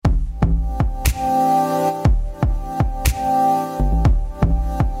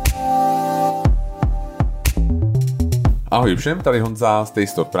Ahoj všem, tady Honza z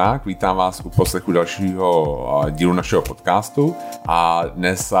Taste of Prague, vítám vás u poslechu dalšího dílu našeho podcastu a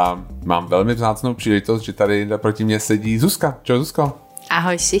dnes mám velmi vzácnou příležitost, že tady proti mě sedí Zuzka. Čau Zuzko.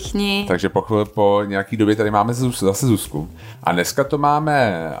 Ahoj všichni. Takže po nějaký době tady máme zase Zuzku. A dneska to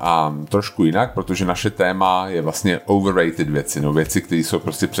máme trošku jinak, protože naše téma je vlastně overrated věci, věci, které jsou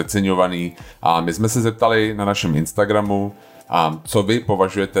prostě přeceňované. A my jsme se zeptali na našem Instagramu, co vy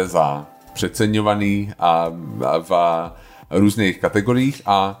považujete za přeceňovaný v různých kategoriích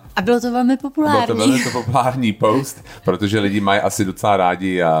a bylo to velmi populární. Byl to velmi populární post, protože lidi mají asi docela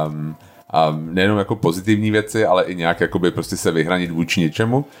rádi nejenom jako pozitivní věci, ale i nějak jakoby prostě se vyhranit vůči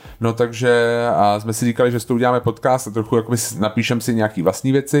něčemu. No takže jsme si říkali, že s tou uděláme podcast a trochu jakoby napíšem si nějaký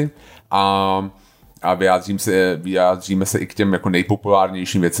vlastní věci a vyjádříme se i k těm jako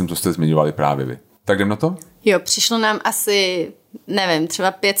nejpopulárnějším věcem, co jste zmiňovali právě vy. Tak jdem na to? Jo, přišlo nám asi, nevím,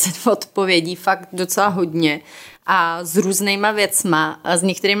 třeba 500 odpovědí, fakt docela hodně a s různýma věcma. A s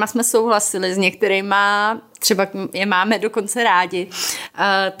některýma jsme souhlasili, s některýma třeba je máme dokonce rádi,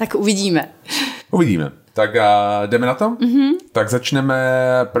 tak uvidíme. Uvidíme. Tak jdeme na to? Mm-hmm. Tak začneme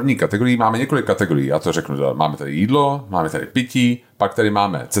první kategorii. Máme několik kategorií, já to řeknu. Máme tady jídlo, máme tady pití, pak tady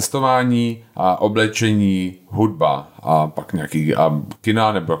máme cestování, oblečení, hudba a pak nějaký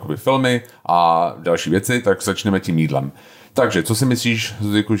kina nebo jakoby filmy a další věci, tak začneme tím jídlem. Takže, co si myslíš,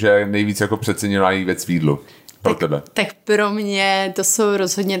 Zuzku, že je nejvíc jako přeceňovaný věc v jídlu? Pro tebe. Tak pro mě to jsou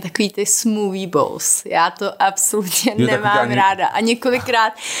rozhodně takový ty smoothie bowls. Já to absolutně nemám ráda. A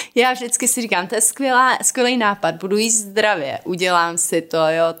několikrát, já vždycky si říkám, to je skvělý nápad, budu jíst zdravě, udělám si to,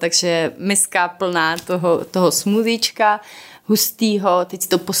 jo, takže miska plná toho smoothiečka, hustýho, teď si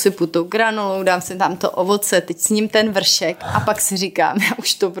to posypu tou granulou, dám si tam to ovoce, teď s ním ten vršek a pak si říkám, já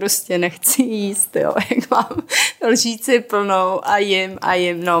už to prostě nechci jíst, jo, jak mám lžíci plnou a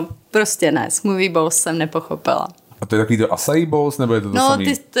jim, no prostě ne, smoothie bowls jsem nepochopila. A to je takový to acai bowls, nebo je to samý?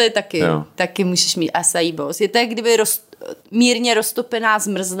 No, to je taky můžeš mít acai bowls. Je to jak kdyby mírně roztopená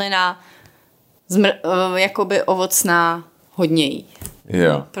zmrzlina, jakoby ovocná, hodně jí.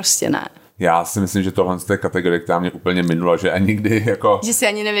 Jo. Prostě ne. Já si myslím, že tohle je kategorie, která mě úplně minula, že ani nikdy jako... Že jsi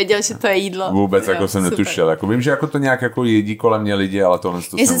ani nevěděl, že to je jídlo. Vůbec jo, jako jsem super. Netušil. Jako vím, že jako to nějak jako jedí kolem mě lidi, ale tohle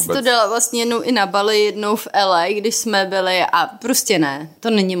to jsem vůbec... Já jsem to dala vlastně jednou i na Bali, jednou v LA, když jsme byli a prostě ne, to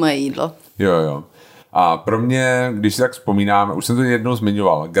není moje jídlo. Jo. A pro mě, když si tak vzpomínám, už jsem to jednou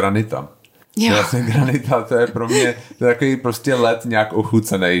zmiňoval, granita. Vlastně granita, to je pro mě to je takový prostě led nějak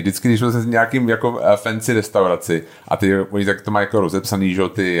ochucený. Vždycky, když jsem v nějakým jako fancy restauraci a oni tak to mají jako rozepsaný, že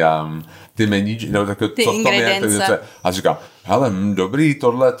ty meníč, nebo tak, ty co v tom je, a říkám, hele, dobrý,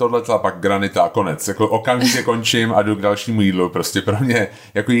 tohle, a pak granita a konec. Jako okamžitě končím a jdu k dalšímu jídlu. Prostě pro mě,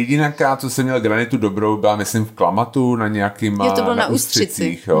 jako jediná, co jsem měl granitu dobrou, byla, myslím, v Klamatu na nějakým na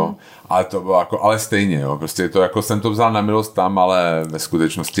Ústřicích, jo. Ale to bylo jako, ale stejně, jo. Prostě to jako jsem to vzal na milost tam, ale ve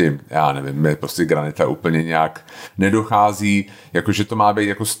skutečnosti, já nevím, mě prostě granita úplně nějak nedochází, jako že to má být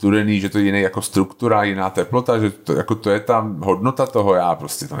jako studený, že to je jiný jako struktura, jiná teplota, že to, jako to je ta hodnota toho, já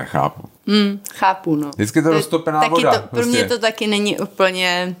prostě to nechápu. Chápu, no. Vždycky to roztopená voda. Pro prostě. Mě to taky není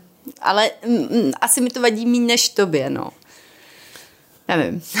úplně, ale asi mi to vadí méně než tobě, no.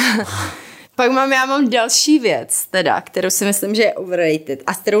 Nevím. Pak já mám další věc, kterou si myslím, že je overrated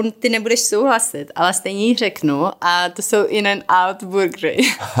a s kterou ty nebudeš souhlasit, ale stejně ji řeknu a to jsou In-N-Out burgery.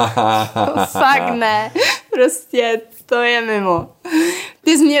 Fakt ne, prostě to je mimo.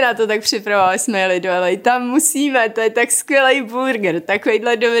 Ty jsi mě na to tak připravoval, jsme jeli do LA, tam musíme, to je tak skvělý burger,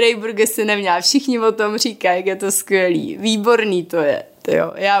 takovýhle dobrý burger si neměla, všichni o tom říkají, jak je to skvělý, výborný to je.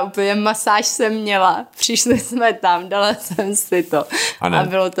 Jo, já úplně masáž jsem měla, přišli jsme tam, dala jsem si to a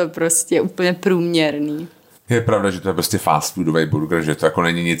bylo to prostě úplně průměrný. Je pravda, že to je prostě fast foodový burger, že to jako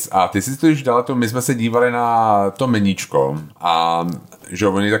není nic. A ty si to již dala, my jsme se dívali na to meníčko a že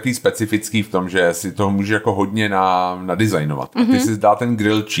on je takový specifický v tom, že si toho může jako hodně nadizajnovat. A ty si dala ten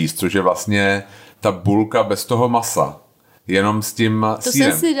grilled cheese, což je vlastně ta bulka bez toho masa. Jenom s tím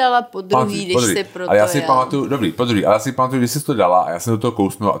sírem. To jsem si dala podruhý, když si proto ale já si pamatuju, ale já si pamatuju, když jsi to dala a já jsem do toho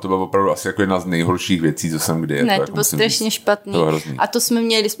kousnul a to bylo opravdu asi jako jedna z nejhorších věcí, co jsem kdy. Ne, to bylo strašně špatný. A to jsme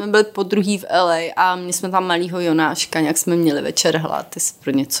měli, když jsme byli podruhý v LA a měli jsme tam malýho Jonáška, nějak jsme měli večer hlad, ty jsi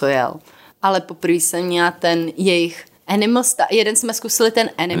pro něco jel. Ale poprvé jsem měla ten jejich Animal Style, jeden jsme zkusili ten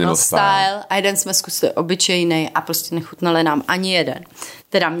Animal Style a jeden jsme zkusili obyčejnej a prostě nechutnali nám ani jeden.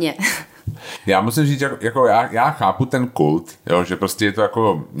 Teda mě. Já musím říct, jako já chápu ten kult, jo, že prostě je to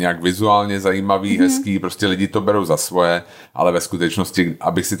jako nějak vizuálně zajímavý, hezký, prostě lidi to berou za svoje, ale ve skutečnosti,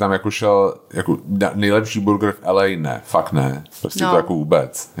 abych si tam jako šel, jako nejlepší burger v LA, ne, fakt ne, prostě to jako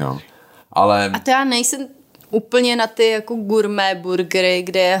vůbec, jo. Ale... A to já nejsem úplně na ty jako gourmet burgery,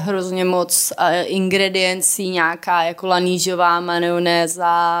 kde je hrozně moc ingrediencí, nějaká jako lanížová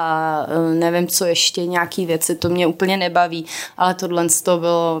majonéza, nevím co ještě, nějaký věci, to mě úplně nebaví, ale tohle to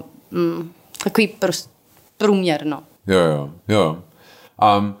bylo takový průměr, no. Jo.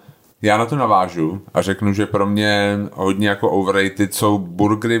 Já na to navážu a řeknu, že pro mě hodně jako overrated jsou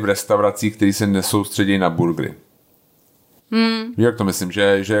burgery v restauracích, které se nesoustředí na burgery. Jak to myslím,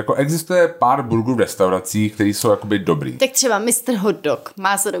 že jako existuje pár burgerů v restauracích, které jsou jakoby dobrý. Tak třeba Mr. Hot Dog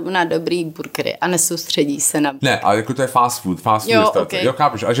má zrovna dobrý burgery a nesoustředí se na... Ne, ale jako to je fast food restaurace. Okay. Jo,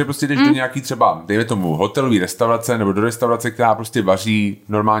 chápeš, a že prostě jdeš do nějaký třeba, dejme tomu, hotelový restaurace nebo do restaurace, která prostě vaří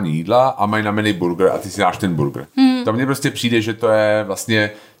normální jídla a mají na menu burger a ty si dáš ten burger. To mně prostě přijde, že to je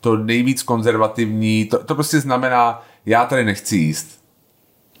vlastně to nejvíc konzervativní, to prostě znamená, já tady nechci jíst.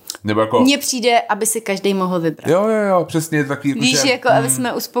 Nebo jako... Mně přijde, aby si každý mohl vybrat. Jo, přesně taky. Jako, víš, jako aby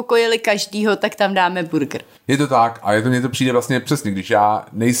jsme uspokojili každýho, tak tam dáme burger. Je to tak a mně to přijde vlastně přesně, když já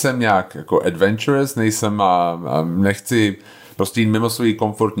nejsem nějak jako adventurous, nejsem a nechci prostě jít mimo svou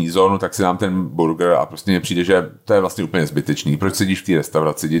komfortní zónu, tak si dám ten burger a prostě mně přijde, že to je vlastně úplně zbytečný. Proč sedíš v té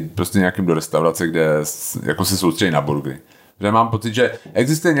restauraci? Jdi prostě nějakým do restaurace, kde jako se soustředí na burgery. Že mám pocit, že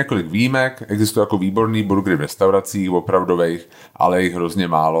existuje několik výjimek, existují jako výborný burgery v restauracích, opravdových, ale jich hrozně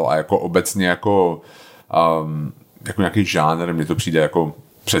málo a jako obecně jako nějaký žánr, mně to přijde jako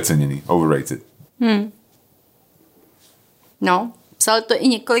přeceněný, overrated. No, psalo to i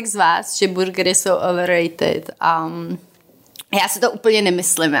několik z vás, že burgery jsou overrated. Já si to úplně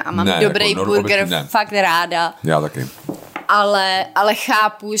nemyslím a mám dobrý jako, burger fakt ráda. Já taky. Ale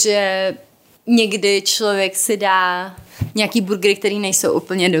chápu, že někdy člověk si dá nějaký burgery, který nejsou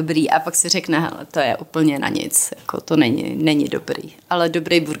úplně dobrý a pak si řekne, hele, to je úplně na nic, jako to není dobrý. Ale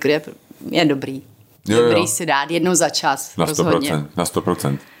dobrý burger je dobrý. Dobrý si dát jednou za čas. Na 100%, rozhodně. Na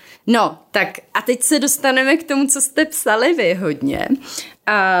 100%. No, tak a teď se dostaneme k tomu, co jste psali vy hodně.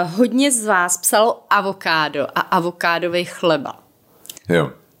 Hodně z vás psalo avokádo a avokádový chleba. Jo.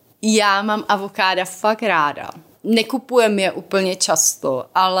 Já mám avokáda fakt ráda. Nekupujem je úplně často,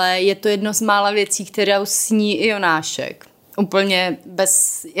 ale je to jedno z mála věcí, kterou sní i Jonášek. Úplně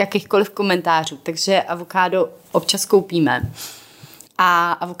bez jakýchkoliv komentářů. Takže avokádo občas koupíme.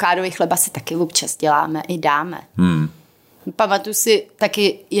 A avokádový chleba si taky občas děláme i dáme. Pamatuju si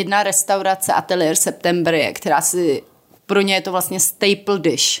taky jedna restaurace Atelier September, která si, pro ně je to vlastně staple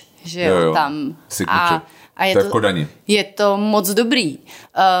dish, že jo. Tam. A je to moc dobrý.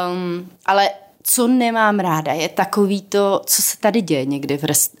 Ale co nemám ráda, je takový to, co se tady děje někdy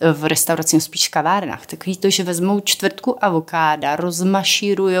v restauraci, spíš kavárnách. Takový to, že vezmou čtvrtku avokáda,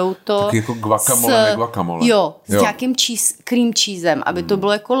 rozmašírujou to. Tak jako guacamole. Jo, s nějakým cream cheesem, aby to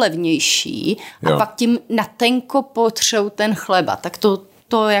bylo jako levnější. A pak tím na tenko potřou ten chleba. Tak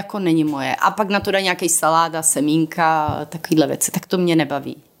to jako není moje. A pak na to dá nějaký saláda, semínka, takovýhle věci. Tak to mě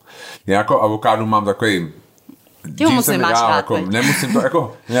nebaví. Já jako avokádu mám takový... Moc nemáš rád, jako, nemusím to,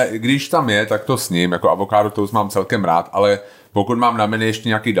 jako, když tam je, tak to sním, jako avokádo toast mám celkem rád, ale pokud mám na menu ještě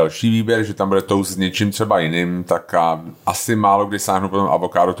nějaký další výběr, že tam bude toast s něčím třeba jiným, tak asi málo kdy sáhnu po tom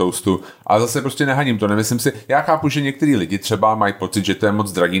avokádo toastu, ale zase prostě nehaním to, nemyslím si, já chápu, že některý lidi třeba mají pocit, že to je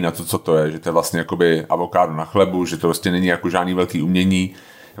moc drahý na to, co to je, že to je vlastně jakoby avokádo na chlebu, že to prostě není jako žádný velký umění,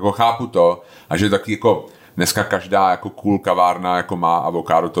 jako chápu to a že taky jako dneska každá jako cool kavárna jako má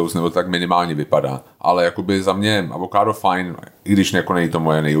avokádo toast, nebo tak minimálně vypadá. Ale jakoby za mě avokádo fajn, i když jako není to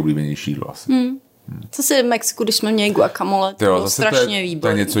moje nejoblíbenější jídlo asi. Co si v Mexiku, když jsme měli guacamole, to bylo strašně výborný. To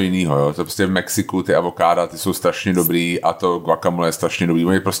je něco jiného, jo. To prostě v Mexiku ty avokáda, ty jsou strašně dobrý a to guacamole je strašně dobrý.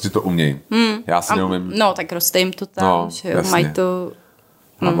 Oni prostě to umějí. Já si neumím. No, tak roste jim to tam, že jo, mají to...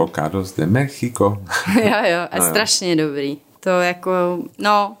 Avocados de Mexico. jo, a strašně dobrý. To jako,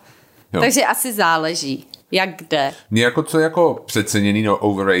 takže asi záleží. Jak kde? Mně jako co je jako přeceněný,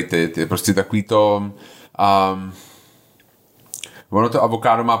 overrated, je prostě takový to... ono to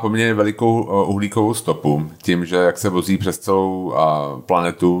avokádo má poměrně velikou uhlíkovou stopu, tím, že jak se vozí přes celou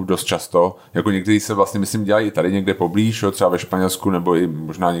planetu dost často, jako někteří se vlastně, myslím, dělají i tady někde poblíž, třeba ve Španělsku, nebo i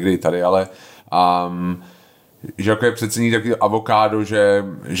možná někde i tady, ale že jako je přeceněný takový avokádo,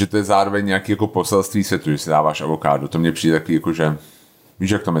 že to je zároveň nějaký jako poselství světu, že si dáváš avokádo. To mně přijde takový jako, že víš,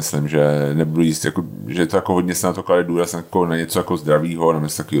 jak to myslím, že nebudu jíst, jako, že to jako hodně se na to klade důraz jako na něco jako zdravýho, nebo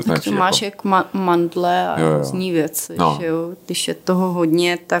něco takového. Tak to máš jako mandle a různý věci, že jo. Když je toho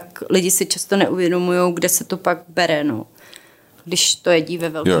hodně, tak lidi si často neuvědomují, kde se to pak bere, když to jedí ve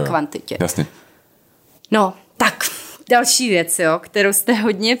velké kvantitě. Jasně. No, tak další věc, kterou jste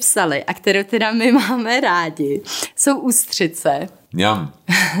hodně psali a kterou teda my máme rádi, jsou ústřice. Mňam.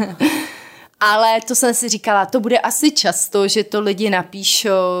 Ale to jsem si říkala, to bude asi často, že to lidi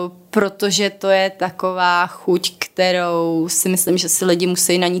napíšou, protože to je taková chuť, kterou si myslím, že si lidi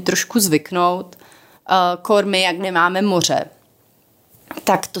musí na ní trošku zvyknout. Kor my, jak nemáme moře,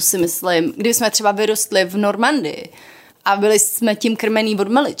 tak to si myslím, když jsme třeba vyrostli v Normandii a byli jsme tím krmený od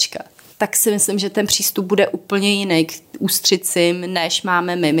malička, tak si myslím, že ten přístup bude úplně jiný k ústřicím, než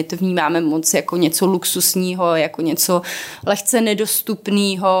máme my. My to vnímáme moc jako něco luxusního, jako něco lehce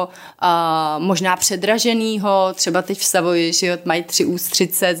nedostupného, možná předraženého. Třeba teď v Savoji, že mají 3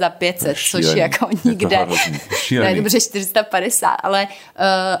 ústřice za 500, což je jako nikde. Ne, dobře 450,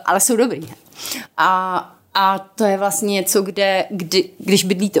 ale jsou dobrý. A to je vlastně něco, když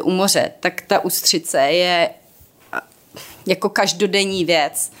bydlíte u moře, tak ta ústřice je jako každodenní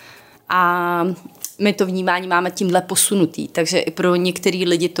věc. A my to vnímání máme tímhle posunutý, takže i pro některý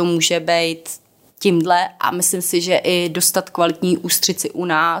lidi to může být tímhle a myslím si, že i dostat kvalitní ústřici u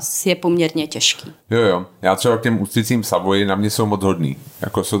nás je poměrně těžký. Jo. Já třeba k těm ústřicím v Savoji na mě jsou moc hodný.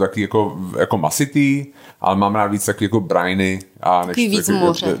 Jako jsou taky jako masitý, ale mám rád víc taky jako briny a než víc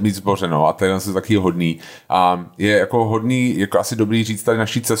moře. Víc moře, no. A tady jsou taky hodný. A je jako hodný, jako asi dobrý říct tady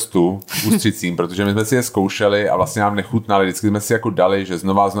naší cestu k ústřicím, protože my jsme si je zkoušeli a vlastně nám nechutnali. Vždycky jsme si jako dali, že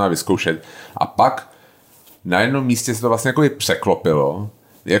znova vyzkoušet. A pak na jednom místě se to vlastně jako překlopilo.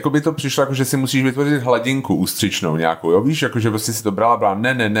 Jako by to přišlo, jako že si musíš vytvořit hladinku ústřičnou nějakou, jo? Víš, jako že prostě si to brala,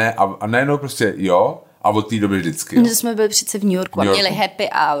 ne a najednou prostě jo a od té doby vždycky. Jo. My jsme byli přece v New Yorku a měli happy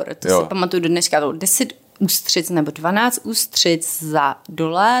hour, to si pamatuju do dneška, bylo 10 ústřic nebo 12 ústřic za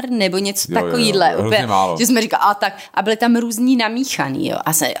 $1 nebo něco takovýhle. Hrozně málo. Že jsme říkali, a byly tam různý namíchaný, jo.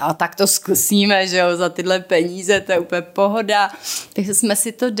 A tak to zkusíme, že jo, za tyhle peníze, to je úplně pohoda. Takže jsme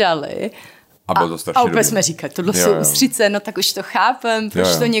si to dali. A úplně jsme říkali, tohle jsou ústřice, no tak už to chápem,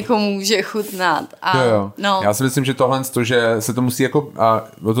 proč to někomu může chutnat. No. Já si myslím, že tohle, že se to musí jako,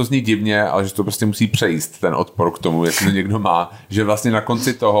 to zní divně, ale že to prostě musí přejíst, ten odpor k tomu, jestli to někdo má, že vlastně na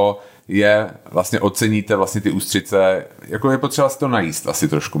konci toho vlastně oceníte vlastně ty ústřice, jako je potřeba si to najíst, asi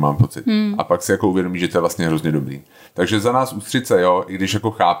trošku mám pocit. A pak si jako uvědomí, že to je vlastně hrozně dobrý. Takže za nás ústřice, jo, i když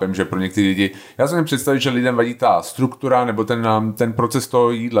jako chápem, že pro některé lidi, já jsem jim představit, že lidem vadí ta struktura nebo ten proces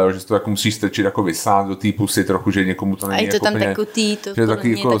toho jídla, jo, že to jako musí strčit jako vysát do té pusy trochu, že někomu to není. A je to jako tam úplně, tekutý, to že taky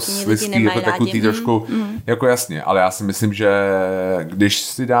jako slistký, jako tekutý trošku, jako jasně, ale já si myslím, že když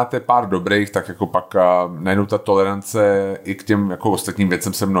si dáte pár dobrých, tak jako pak najednou ta tolerance i k těm jako ostatním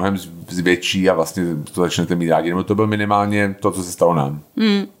věcem se mnohem zvětší a vlastně to začnete mít rádi. Nebo to byl minimálně to, co se stalo nám.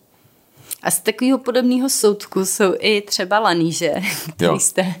 A z takového podobného soudku jsou i třeba laníže, který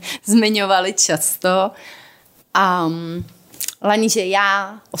jste zmiňovali často. Laníže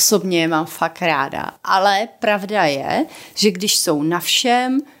já osobně mám fakt ráda, ale pravda je, že když jsou na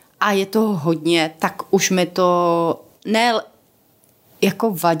všem a je toho hodně, tak už mi to ne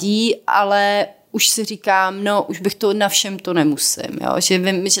jako vadí, ale už si říkám, no už bych to na všem to nemusím, jo? Že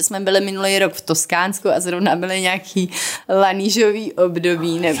vím, že jsme byli minulý rok v Toskánsku a zrovna byly nějaký lanížový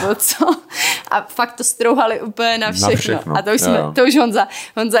období nebo co a fakt to strouhali úplně na všechno. A to už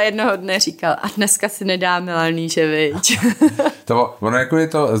Honza jednoho dne říkal a dneska si nedáme laníže, viď? Ono jako je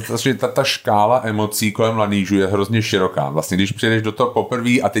to, že ta škála emocí kolem lanížů je hrozně široká. Vlastně když přijdeš do toho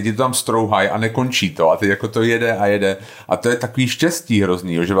poprvé a teď je to tam strouhají a nekončí to a teď jako to jede a to je takový štěstí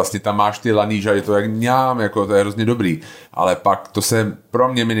hrozný, jo? Že vlastně tam máš ty laníže, je to jak ňám, jako to je hrozně dobrý, ale pak to se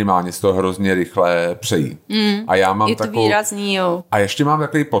pro mě minimálně z toho hrozně rychle přejí. A já mám je to výrazný, jo. A ještě mám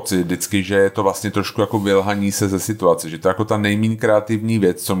takový pocit vždycky, že je to vlastně trošku jako vylhaní se ze situace, že to je jako ta nejméně kreativní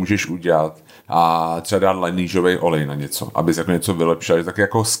věc, co můžeš udělat a třeba dát lanížový olej na něco, abys jako něco vylepšil, je tak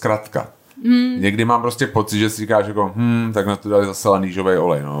jako zkratka. Někdy mám prostě pocit, že si říkáš jako tak na to dali zase lanížový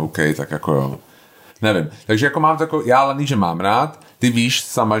olej, no OK, tak jako jo. Nevím. Takže jako mám takový, já laníže mám rád, ty víš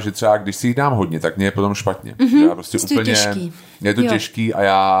sama, že třeba když si jich dám hodně, tak mě je potom špatně. Já prostě úplně, je to těžký a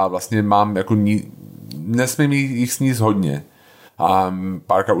já vlastně mám jako nesmím jich sníst hodně. A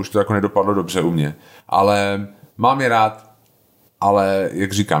párka už to jako nedopadlo dobře u mě. Ale mám je rád, ale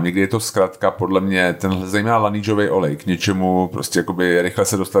jak říkám, někdy je to zkratka podle mě, ten zejména lanížový olej k něčemu prostě jakoby rychle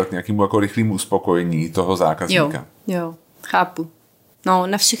se dostat k nějakému jako rychlému uspokojení toho zákazníka. Jo, chápu. No,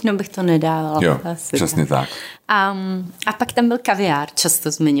 na všechno bych to nedávala. Jo, přesně tak. A pak tam byl kaviár,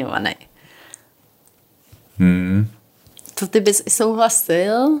 často zmiňovaný. To ty bys i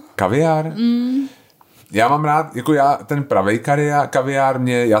souhlasil? Kaviár? Já mám rád, jako ten pravej kaviár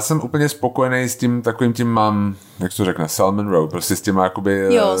já jsem úplně spokojený s tím takovým tím jak to řekne, salmon roe, prostě s těma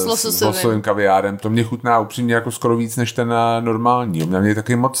jakoby s losovým kaviárem, to mě chutná upřímně jako skoro víc než ten normální. Mě je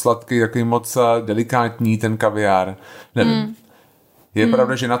takový moc sladký, takový moc delikátní ten kaviár, nevím. je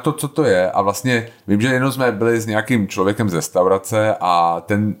pravda, že na to, co to je, a vlastně vím, že jenom jsme byli s nějakým člověkem z restaurace a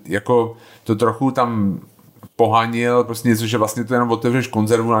ten jako to trochu tam pohanil, prostě něco, že vlastně to jenom otevřeš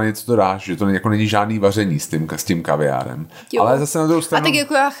konzervu a něco to dáš, že to jako není žádný vaření s tím kaviárem. Jo. Ale zase na druhou stranu... A tak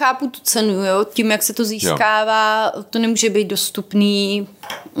jako já chápu tu cenu, jo, tím, jak se to získává, to nemůže být dostupný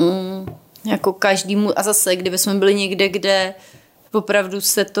jako každému. A zase, kdyby jsme byli někde, kde opravdu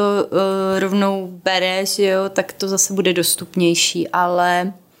se to rovnou bere, že jo, tak to zase bude dostupnější,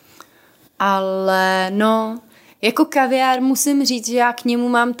 ale no, jako kaviár musím říct, že já k němu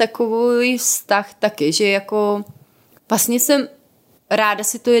mám takový vztah taky, že jako vlastně jsem ráda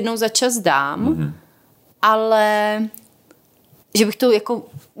si to jednou za čas dám, ale že bych to jako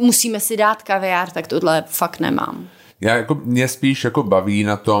musíme si dát kaviár, tak tohle fakt nemám. Já jako mě spíš jako baví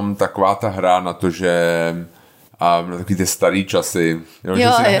na tom taková ta hra na to, že a takový ty starý časy, jo, že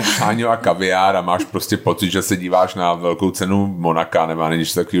si dáš šáňo a kaviár a máš prostě pocit, že se díváš na velkou cenu Monaka, nebo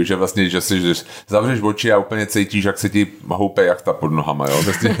něco takového, že vlastně, že zavřeš oči a úplně cítíš, jak se ti houpe jachta pod nohama, jo,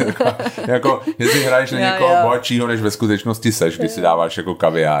 prostě jako jestli hraješ na někoho bohatšího, než ve skutečnosti seš, když si dáváš jako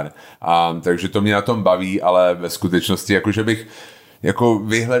kaviár. A takže to mě na tom baví, ale ve skutečnosti, jako že bych jako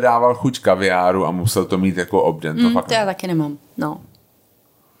vyhledával chuť kaviáru a musel to mít jako obden. To já taky nemám, no.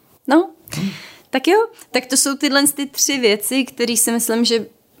 Tak jo, tak to jsou tyhle ty 3 věci, které si myslím, že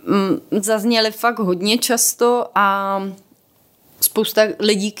zazněly fakt hodně často a spousta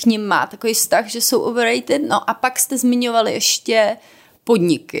lidí k nim má takový vztah, že jsou overrated. No a pak jste zmiňovali ještě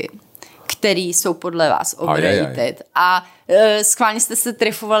podniky, který jsou podle vás overrated. A schválně jste se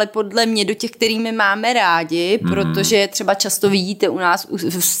trefovali podle mě do těch, kterými máme rádi, protože třeba často vidíte u nás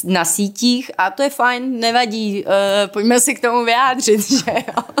na sítích a to je fajn, nevadí, pojďme si k tomu vyjádřit, že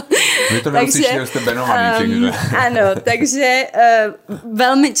jo. My to nemusíš, že jste benovaný. Ano, takže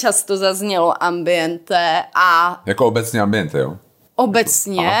velmi často zaznělo ambiente a... Jako obecně ambiente, jo?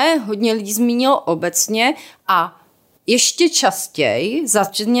 Obecně, hodně lidí zmínilo obecně a ještě častěji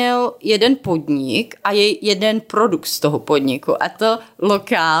zazněl jeden podnik a je jeden produkt z toho podniku a to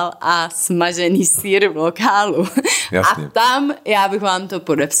lokál a smažený sýr v lokálu. Jasně. A tam já bych vám to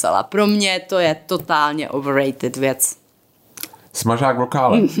podepsala. Pro mě to je totálně overrated věc. Smažák v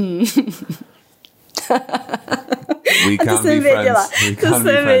lokále. To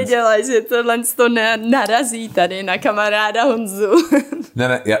jsem věděla, že tohle to narazí tady na kamaráda Honzu.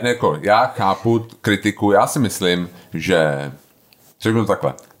 Ne, já chápu kritiku, já si myslím, že řeknu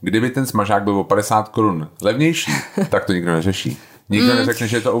takhle, kdyby ten smažák byl o 50 korun levnější, tak to nikdo neřeší. Nikdo neřekne,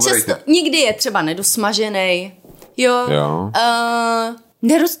 že je to overrated. Nikdy je třeba nedosmažený. Jo.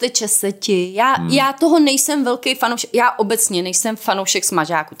 Nerozteče se ti. Já toho nejsem velký fanoušek. Já obecně nejsem fanoušek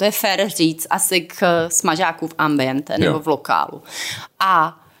smažáku. To je fér říct asi k smažáku v ambiente nebo v lokálu.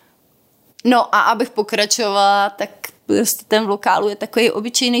 A abych pokračovala, tak prostě ten v lokálu je takový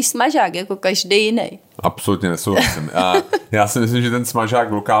obyčejný smažák, jako každý jiný. Absolutně nesouhlasím. A já si myslím, že ten smažák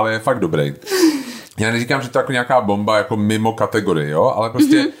v lokále je fakt dobrý. Já neříkám, že to je jako nějaká bomba jako mimo kategorii, jo, ale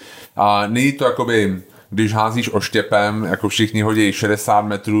prostě není to jakoby... Když házíš oštěpem, jako všichni hodí 60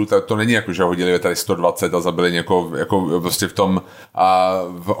 metrů, tak to není jako, že hodili tady 120 a zabili někoho jako prostě v tom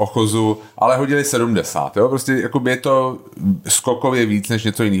v ochozu, ale hodili 70, jo, prostě jako je to skokově víc než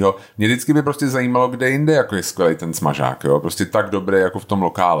něco jiného. Mě vždycky by prostě zajímalo, kde jinde jako je skvělý ten smažák, jo, prostě tak dobrý jako v tom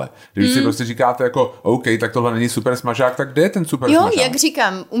lokále. Když si prostě říkáte jako OK, tak tohle není super smažák, tak kde je ten super smažák? Jo, jak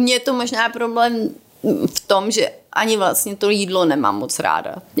říkám, u mě je to možná problém v tom, že ani vlastně to jídlo nemám moc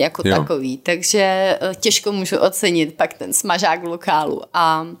ráda, jako takový, takže těžko můžu ocenit pak ten smažák v lokálu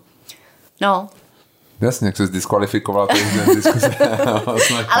a no. Jasně, jak se diskvalifikovala to diskuse.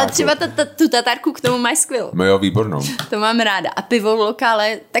 Ale třeba tu tatarku k tomu máš skvělou. No jo, výbornou. To mám ráda. A pivo v lokále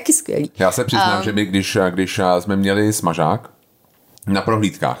je taky skvělý. Já se přiznám, že my, když jsme měli smažák na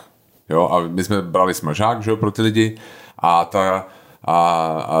prohlídkách, jo, a my jsme brali smažák, že jo, pro ty lidi a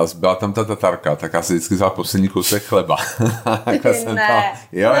byla tam ta tatarka, tak já si vždycky vzal poslední kousek chleba.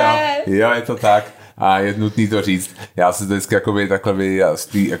 Jo, je to tak. A je nutný to říct. Já si to vždycky jakoby takhle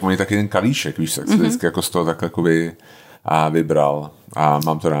jako mají taky ten kalíšek, víš, tak si vždycky jako z toho takhle jakoby vybral a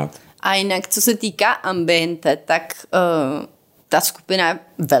mám to rád. A jinak, co se týká ambiente, tak ta skupina je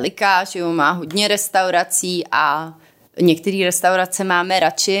veliká, že jo, má hodně restaurací a některé restaurace máme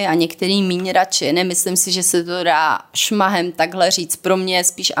radši a některý míň radši. Nemyslím si, že se to dá šmahem takhle říct. Pro mě je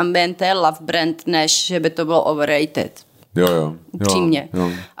spíš ambiente love brand, než že by to bylo overrated. Jo. Upřímně. Jo.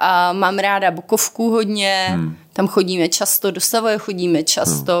 A mám ráda Bukovku hodně, tam chodíme často, do Savoje chodíme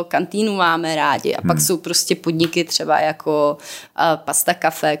často, kantýnu máme rádi a pak jsou prostě podniky třeba jako Pasta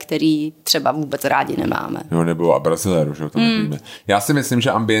Café, který třeba vůbec rádi nemáme. Jo, nebo Braziléru, že tam nevíme. Já si myslím,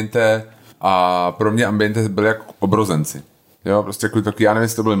 že ambiente a pro mě ambiente byly jako obrozenci. Jo, prostě takový, já nevím,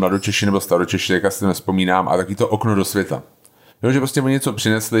 jestli to byly mladočeši nebo staročeši, jak já si to nevzpomínám, a takový to okno do světa. Jo, že prostě oni něco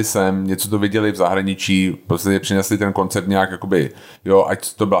přinesli sem, něco to viděli v zahraničí, prostě přinesli ten koncept nějak jakoby, jo,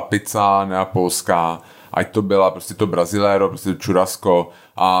 ať to byla pizza neapolská, ať to byla prostě to Brazilero, prostě to churrasco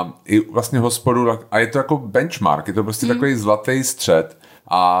a i vlastně hospodu, a je to jako benchmark, je to prostě takový zlatý střed,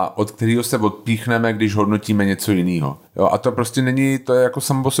 a od kterého se odpíchneme, když hodnotíme něco jiného. Jo, a to prostě není, to je jako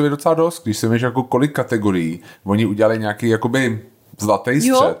samo o sobě docela dost, když se víš, jako kolik kategorií oni udělali nějaký jakoby zlatý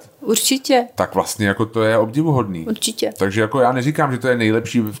střed. Jo, určitě. Tak vlastně jako to je obdivuhodný. Určitě. Takže jako já neříkám, že to je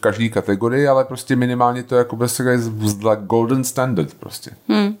nejlepší v každé kategorii, ale prostě minimálně to je jako prostě golden standard prostě.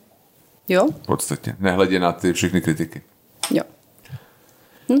 Jo. V podstatě. Nehledě na ty všechny kritiky. Jo.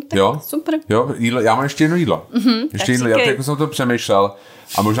 Tak jo? Super. Jo, jídlo, já mám ještě jedno jídlo. Ještě jídlo. Já to, jako jsem to přemýšlel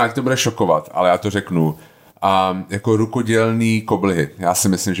a možná ti to bude šokovat, ale já to řeknu. Jako rukodělný koblihy. Já si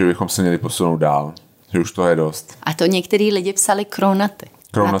myslím, že bychom se měli posunout dál. Že už to je dost. A to některý lidi psali kronaty.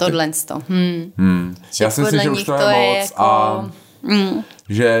 Na tohle. Já si myslím, že už to je moc jako... a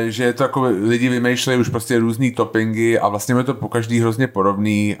že je to jako lidi vymýšlejí už prostě různý toppingy a vlastně je to po každý hrozně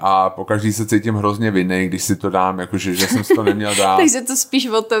podobný a po každý se cítím hrozně vinnej, když si to dám, jakože že jsem si to neměl dát. Takže to spíš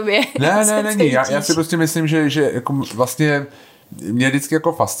o tobě. Ne, není. Já si prostě myslím, že jako vlastně mě vždycky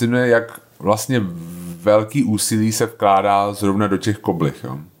jako fascinuje, jak vlastně velký úsilí se vkládá zrovna do těch koblih.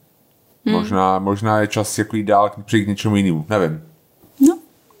 Jo. Možná je čas jako jít dál přijít k něčemu jinému. Nevím. No,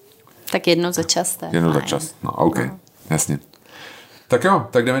 tak jednou za čas. Jednou za čas. No, OK. No. Jasně. Tak jo,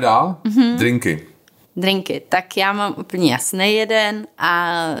 tak jdeme dál. Drinky. Tak já mám úplně jasný jeden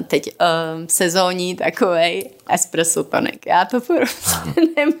a teď sezónní takovej espresso tonic. Já to prostě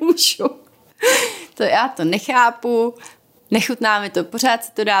nemůžu. Já to nechápu. Nechutná mi to, pořád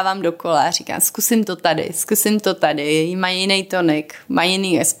si to dávám dokola. Říkám, zkusím to tady. Mají jiný tonik, mají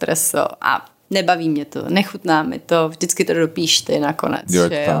jiný espresso a nebaví mě to, nechutná mi to. Vždycky to dopíš ty nakonec. Jo.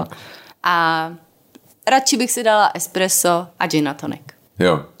 A radši bych si dala espresso a gin a tonic.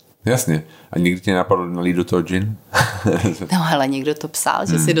 Jo, jasně. A nikdy tě napadlo nalít do toho gin? No hele, někdo to psal,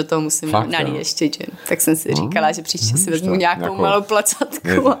 že si do toho musím nalít ještě gin. Tak jsem si říkala, že příště si vezmu nějakou malou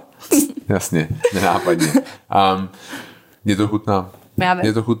placatku. Jasně, nenápadně. Mně to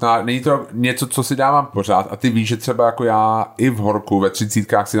chutná. Není to něco, co si dávám pořád a ty víš, že třeba jako já i v horku, ve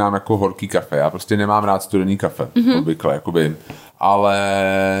 30kách si dám jako horký kafe. Já prostě nemám rád studený kafe, obvykle, jakoby. Ale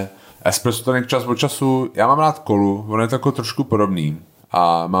espresso tonic čas od času, já mám rád kolu, ono je to jako trošku podobný.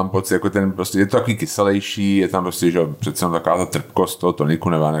 A mám pocit, jako ten prostě, je to takový kyselejší, je tam prostě, že přece jenom taková ta trpkost toho toniku,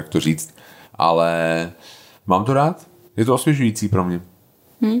 nevím, jak to říct. Ale mám to rád, je to osvěžující pro mě.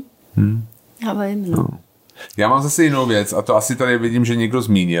 Já vím, no. Já mám zase jinou věc a to asi tady vidím, že někdo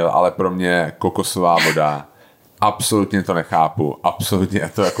zmínil, ale pro mě kokosová voda. Absolutně to nechápu.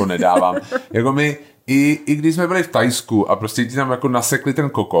 Absolutně to jako nedávám. Jako my, i když jsme byli v Thajsku a prostě ti tam jako nasekli ten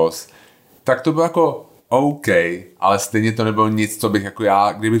kokos, tak to bylo jako OK, ale stejně to nebylo nic, co bych jako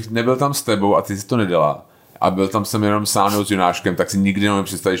já, kdybych nebyl tam s tebou a ty si to nedala a byl tam jsem jenom sám s Junáškem, tak si nikdy nemůžu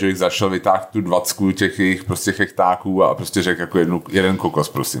představit, že bych zašel vytáhl tu 20 těch jejich prostě chechtáků a prostě řekl jako jeden kokos,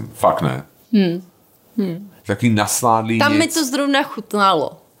 prosím. Fakt ne. Takový nasládlý tam nic. mi to zrovna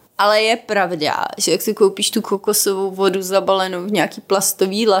chutnalo. Ale je pravda, že jak si koupíš tu kokosovou vodu zabalenou v nějaký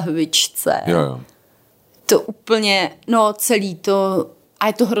plastový lahvičce, jo. To úplně, no celý to, a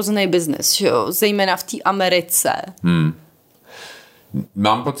je to hrozný biznes, že jo, zejména v té Americe.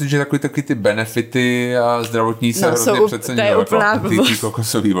 Mám pocit, že takový ty benefity a zdravotní se hrozně přeceňují jako ty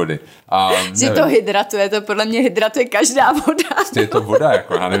kokosové vody. Že to hydratuje, to podle mě hydratuje každá voda. Je to voda,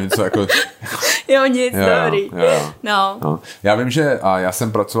 jako, já nevím, co jako... Jo, nic, dobrý. Jo. No. Já vím, že já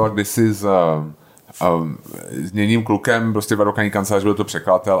jsem pracoval kdysi s jedním klukem, prostě v advokátní kanceláři, byl to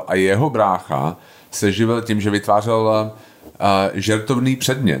překladatel a jeho brácha se živil tím, že vytvářel žertovný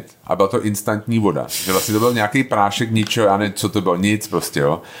předmět a byla to instantní voda. Že vlastně to byl nějaký prášek ničeho, já nevím, co to bylo, nic prostě,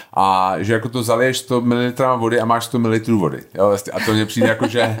 jo. A že jako to zaliješ 100 ml vody a máš 100 ml vody, jo. Vlastně. A to mně přijde jako,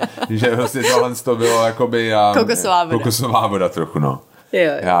 že vlastně tohle to bylo jakoby kokosová voda trochu, no.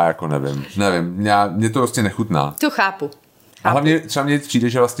 Jo. Já jako nevím. Mě to prostě nechutná. To chápu. A hlavně třeba mně přijde,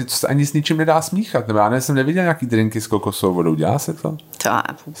 že vlastně to se ani s ničím nedá smíchat. Nebo já jsem neviděl nějaký drinky s kokosovou vodou. Dělá se to? To já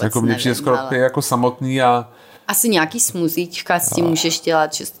vůbec jako mě přijde skoro ale... jako samotný a... Asi nějaký smoothíčka s tím můžeš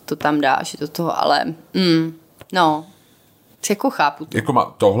dělat, že to tam dáš do toho, ale no, jako chápu to. Jako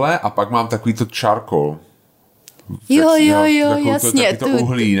má tohle a pak mám takový to charcoal. Jo, jasně. Taky to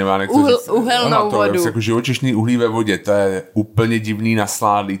uhlí, nebo uhelnou vodu. Jako živočišný uhlí ve vodě, to je úplně divný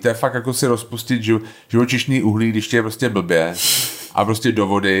nasládlý. To je fakt jako si rozpustit živočišný uhlí, když tě je prostě blbě. A prostě do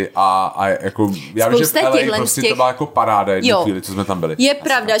vody a jako, já vím, že v LA prostě to byla jako paráda jednu chvíli, co jsme tam byli. Je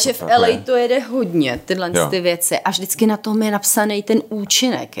pravda, že v LA to jede hodně, tyhle ty věci. A vždycky na tom je napsaný ten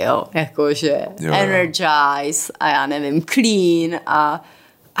účinek, jo. Jakože energize a já nevím, clean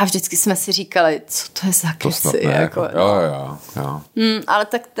a vždycky jsme si říkali, co to je za keci. Jako, jo. Ale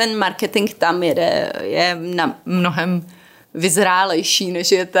tak ten marketing tam je na mnohem vyzrálejší,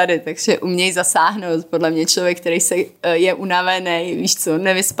 než je tady, takže umějí zasáhnout. Podle mě člověk, který je unavený, víš co,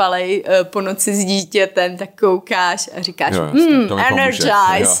 nevyspalej po noci s dítětem, tak koukáš a říkáš,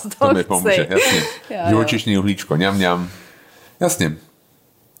 energize, to mi pomůže, jasně. Živočišný uhlíčko, ňam. Jasně.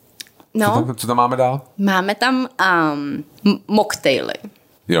 No. Co tam máme dál? Máme tam mocktaily.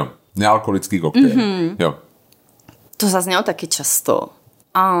 Jo, nealkoholický koktejl. Jo. To zaznělo taky často.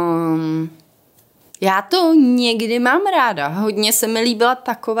 Já to někdy mám ráda. Hodně se mi líbila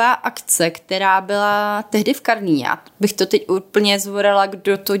taková akce, která byla tehdy v Karlíně. Já bych to teď úplně zvorala,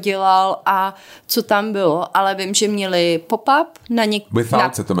 kdo to dělal a co tam bylo, ale vím, že měli pop-up na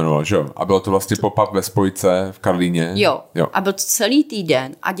Without se to jmenovalo, že jo? A bylo to vlastně pop-up ve spojce v Karlíně. Jo. A byl to celý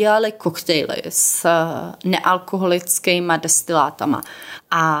týden a dělali koktejly s nealkoholickýma destilátama.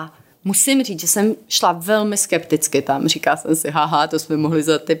 A musím říct, že jsem šla velmi skepticky tam. Říkala jsem si, to jsme mohli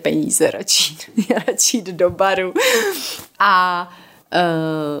za ty peníze radši jít do baru. A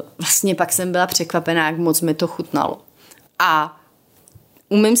vlastně pak jsem byla překvapená, jak moc mi to chutnalo. A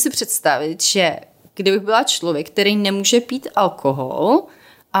umím si představit, že kdybych byla člověk, který nemůže pít alkohol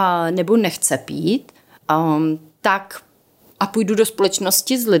nebo nechce pít, tak a půjdu do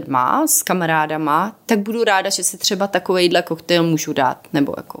společnosti s lidma, s kamarádama, tak budu ráda, že si třeba takovejhle koktejl můžu dát,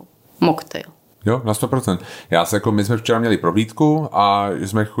 nebo jako mocktail. Jo, na 100%. My jsme včera měli prohlídku a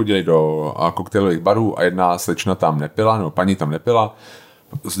jsme chodili do koktejlových barů a jedna slečna tam nepila, nebo paní tam nepila.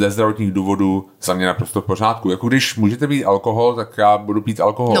 Z zdravotních důvodů za mě naprosto v pořádku. Jako když můžete pít alkohol, tak já budu pít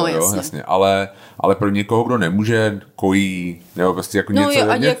alkohol, no, jo, jasně. Ale pro někoho, kdo nemůže, kojí, nebo prostě jako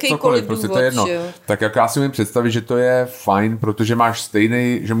cokoliv, prostě to je jedno. Tak jak já si umím představit, že to je fajn, protože máš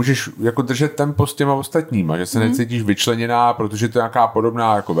stejný, že můžeš jako držet tempo s těma ostatníma, že se necítíš vyčleněná, protože to je nějaká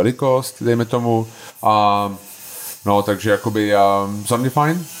podobná jako velikost, dejme tomu. Takže jakoby za mě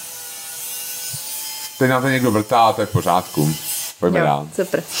fajn. Teď nám to někdo vrtá a to je v pořádku. Pojďme dál.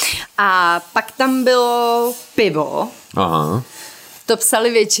 Super. A pak tam bylo pivo. Aha. To psali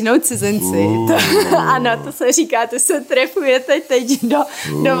většinou cizinci. Ano, to se říká, to se trefujete teď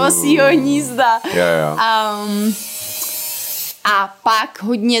do vosího hnízda. A pak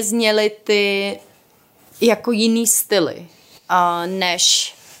hodně zněly ty jako jiný styly,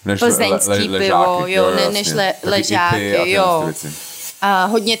 než plzeňský pivo, než ležáky,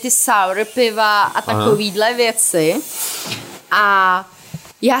 hodně ty sour piva a takovýhle věci. A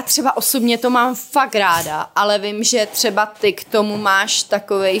já třeba osobně to mám fakt ráda, ale vím, že třeba ty k tomu máš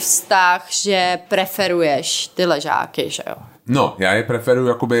takovej vztah, že preferuješ ty ležáky, že jo? No, já je preferuji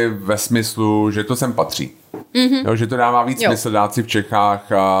jakoby ve smyslu, že to sem patří. Jo, že to dává víc smysl dát si v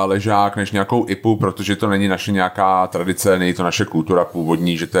Čechách ležák než nějakou IPu, protože to není naše nějaká tradice, není to naše kultura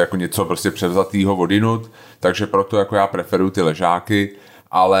původní, že to je jako něco prostě převzatýho odinut, takže proto jako já preferuji ty ležáky,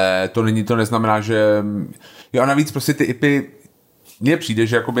 ale to neznamená, že jo, a navíc prostě ty IPy mně přijde,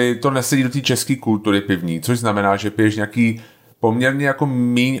 že jakoby to nesedí do té české kultury pivní, což znamená, že piješ nějaký poměrně jako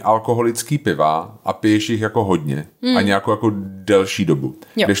míň alkoholický piva a piješ jich jako hodně a nějakou jako delší dobu.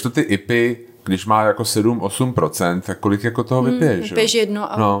 Když to ty IPy, když má jako 7-8%, tak kolik jako toho vypiješ? Vypiješ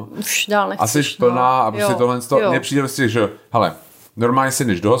jedno a už dál nechceš. A jsi plná a prostě tohle mně přijde prostě, že hele, normálně si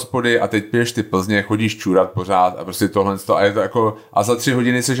jdeš do hospody a teď piješ ty Plzně, chodíš čůrat pořád a prostě tohle a je to jako a za 3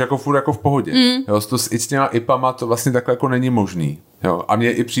 hodiny jsi jako furt jako v pohodě. Jo, i s těma IPama to vlastně takhle jako není možný. Jo, a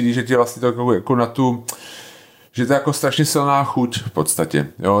mně i přijde, že ti vlastně to jako na tu, že to je jako strašně silná chuť v podstatě.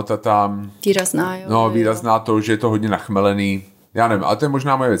 Jo, výrazná, jo. No, výrazná to, že je to hodně nachmelený. Já nevím, ale to je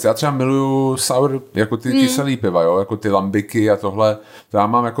možná moje věc. Já třeba miluju sour, jako ty kyselý piva, jo, jako ty lambiky a tohle. To já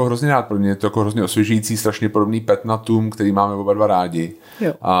mám jako hrozně rád, pro mě je to jako hrozně osvěžující, strašně podobný petnatům, který máme oba dva rádi.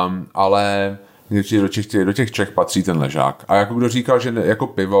 Ale do těch Čech patří ten ležák. A jako kdo říkal, že ne, jako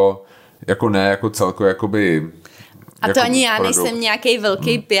pivo, jako ne, jako celko, jakoby... A to jako ani já nejsem nějaký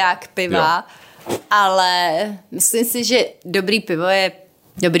velký piják piva, ale myslím si, že dobrý pivo je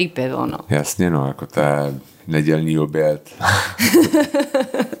dobrý pivo, no. Jasně, no, jako to je nedělní oběd.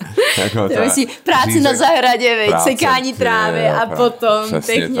 Jako to myslí práci na zahradě, sekání trávy a potom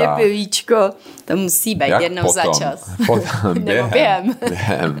pěkně pivíčko. To musí být jednou za čas. Nebo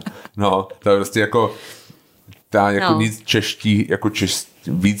během. No, to je prostě jako jako nic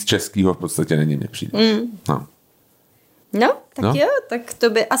víc českýho v podstatě není, mě přijde. No, tak jo, tak to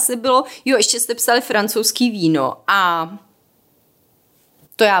by asi bylo... Jo, ještě jste psali francouzský víno a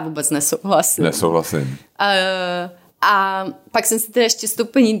to já vůbec nesouhlasím. A pak jsem si teda ještě s tou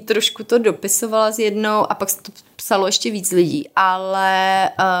paní trošku to dopisovala s jednou a pak to psalo ještě víc lidí, ale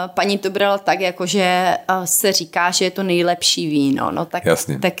paní to brala tak, jako že se říká, že je to nejlepší víno, no tak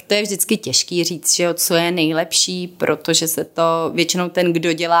to je vždycky těžký říct, že jo, co je nejlepší, protože se to většinou ten,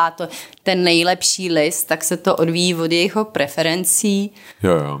 kdo dělá ten nejlepší list, tak se to odvíjí od jeho preferencí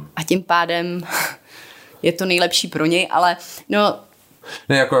a tím pádem je to nejlepší pro něj, ale no.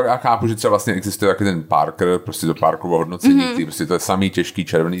 Ne, jako já chápu, že třeba vlastně existuje taky ten Parker, prostě to Parkovo hodnocení, který prostě to je samý těžký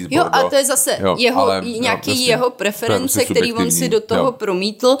červený z Bordeaux. Jo, a to je zase jeho preference, prostě který on si do toho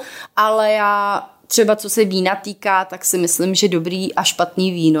promítl, ale já třeba co se vína týká, tak si myslím, že dobrý a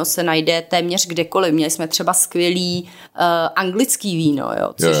špatný víno se najde téměř kdekoliv. Měli jsme třeba skvělý anglický víno,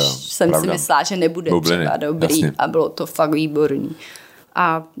 což jsem si myslela, že nebude třeba dobrý a bylo to fakt výborný.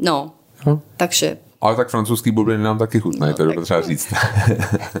 A takže... Ale tak francouzský bubliny nám taky chutnají, to je potřeba říct.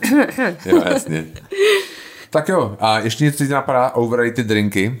 Jo, jasně. Tak jo, a ještě něco ti napadá overrated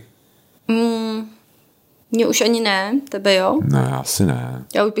drinky? Mně už ani ne, tebe jo? Ne, asi ne.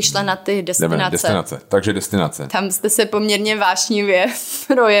 Já už bych šla na ty destinace. Takže destinace. Tam jste se poměrně vášnivě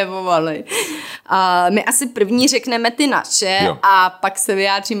projevovali. A my asi první řekneme ty naše a pak se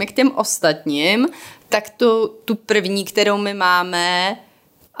vyjádříme k těm ostatním. Tak tu první, kterou my máme...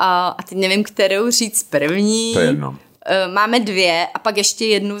 A teď nevím, kterou říct první. To je jedno. Máme 2 a pak ještě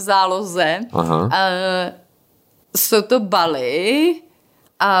jednu v záloze. Jsou to Bali.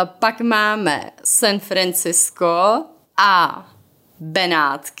 A pak máme San Francisco a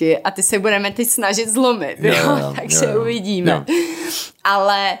Benátky. A ty se budeme teď snažit zlomit. Takže uvidíme. Jo.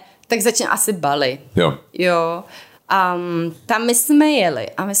 Ale tak začne asi Bali. Jo. Tam my jsme jeli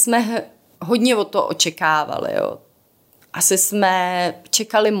a my jsme hodně o to očekávali, jo. Asi jsme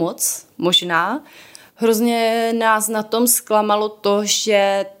čekali moc, možná. Hrozně nás na tom zklamalo to,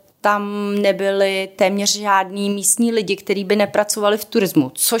 že tam nebyli téměř žádní místní lidi, kteří by nepracovali v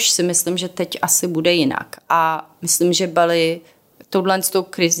turismu, což si myslím, že teď asi bude jinak. A myslím, že byli touhle s tou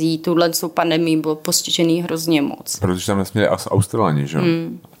krizí, touhle s tou pandemií bylo postižený hrozně moc. Protože tam nesměli Australani, že?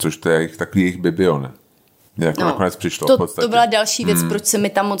 Což to je takový jejich bibione. Nakonec přišlo v podstatě. To byla další věc, proč se mi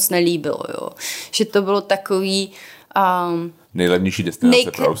tam moc nelíbilo. Jo. Že to bylo takový... nejlevnější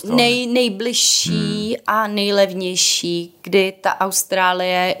destinace pro Austrálii. Nejbližší a nejlevnější, kdy ta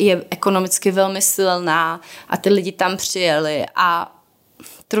Austrálie je ekonomicky velmi silná a ty lidi tam přijeli a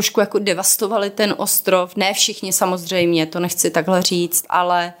trošku jako devastovali ten ostrov. Ne všichni samozřejmě, to nechci takhle říct,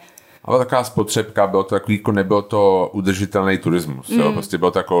 ale taková spotřebka, bylo to takový, jako nebylo to udržitelný turismus. Jo? Prostě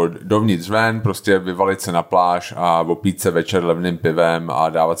bylo to jako dovnitř ven, prostě vyvalit se na pláž a opít se večer levným pivem a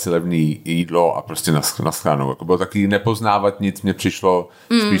dávat si levný jídlo a prostě na schránu. Jako bylo taky nepoznávat nic, mě přišlo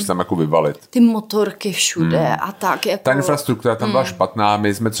spíš tam jako vyvalit. Ty motorky všude a tak. Jako... Ta infrastruktura tam byla špatná,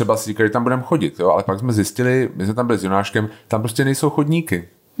 my jsme třeba si říkali, že tam budeme chodit, jo? Ale pak jsme zjistili, my jsme tam byli s Jonáškem, tam prostě nejsou chodníky.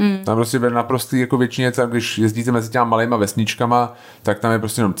 Tam prostě byl naprostý jako většině, když jezdíte mezi těma malýma vesničkama, tak tam je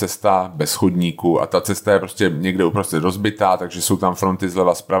prostě jenom cesta bez chodníku a ta cesta je prostě někde uprostřed rozbitá, takže jsou tam fronty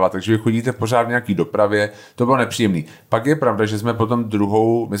zleva zprava, takže vy chodíte pořád v nějaký dopravě, to bylo nepříjemný. Pak je pravda, že jsme potom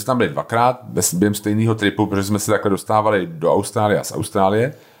my jsme tam byli 2krát během stejného tripu, protože jsme se takhle dostávali do Austrálie a z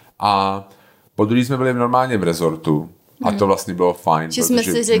Austrálie a po druhý jsme byli normálně v rezortu. A to vlastně bylo fajn. Že jsme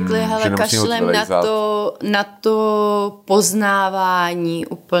si řekli, hele, kašlem na to poznávání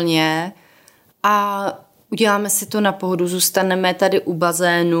úplně a uděláme si to na pohodu, zůstaneme tady u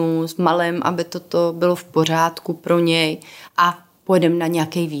bazénu s malým, aby toto bylo v pořádku pro něj a pojedeme na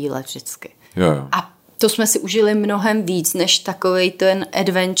nějaký výlet vždycky. Jo. A to jsme si užili mnohem víc, než takovej ten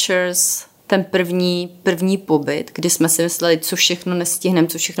adventures, ten první pobyt, kdy jsme si mysleli, co všechno nestihneme,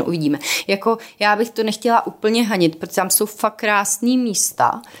 co všechno uvidíme. Jako já bych to nechtěla úplně hanit, protože tam jsou fakt krásný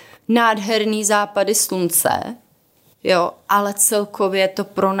místa, nádherný západy slunce, jo, ale celkově to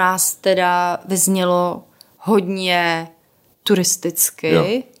pro nás teda vyznělo hodně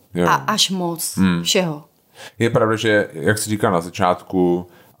turisticky a až moc všeho. Je pravda, že, jak jsi říkal na začátku,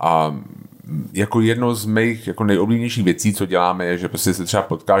 jako jedno z mých jako nejoblíbenějších věcí, co děláme, je, že prostě se třeba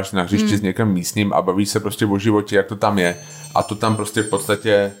potkáš na hřišti s někým místním a bavíš se prostě o životě, jak to tam je. A to tam prostě v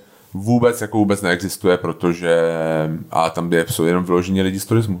podstatě vůbec neexistuje, protože tam jsou jenom vyložení lidi z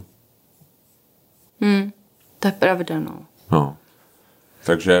turismu. To je pravda, no.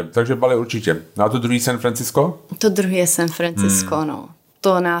 Takže Bali určitě. No a to druhý San Francisco? To druhý je San Francisco, no.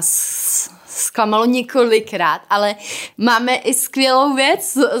 To nás zklamalo několikrát, ale máme i skvělou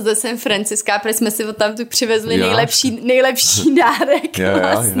věc ze San Francisca, protože jsme si odtamtud přivezli nejlepší dárek.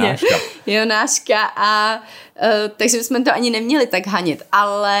 Vlastně. Jonáška a takže jsme to ani neměli tak hanit,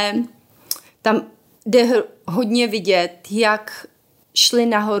 ale tam jde hodně vidět, jak šli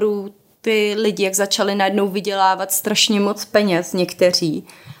nahoru ty lidi, jak začali najednou vydělávat strašně moc peněz někteří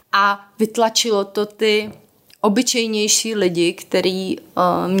a vytlačilo to ty obyčejnější lidi, kteří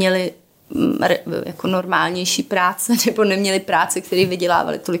měli jako normálnější práce nebo neměli práce, který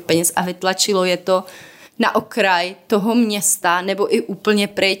vydělávali tolik peněz a vytlačilo je to na okraj toho města nebo i úplně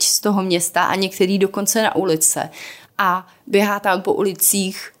pryč z toho města a některý dokonce na ulice. A běhá tam po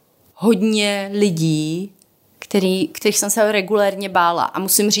ulicích hodně lidí, kterých jsem se regulérně bála. A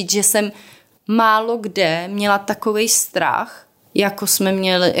musím říct, že jsem málo kde měla takovej strach, jako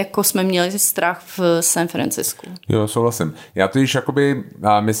jsme měli strach v San Francisku. Jo, souhlasím. Já to již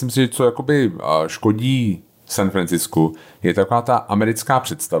myslím si, že co škodí San Francisku, je taková ta americká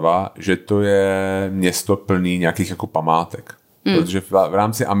představa, že to je město plný nějakých jako památek. Protože v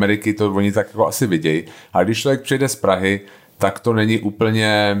rámci Ameriky to oni tak jako asi vidějí. A když člověk přijde z Prahy, tak to není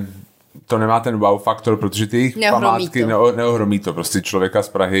úplně... To nemá ten wow faktor, protože ty jejich památky neohromí to. Prostě člověka z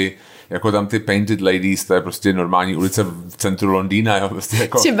Prahy, jako tam ty Painted Ladies, to je prostě normální ulice v centru Londýna, jo, prostě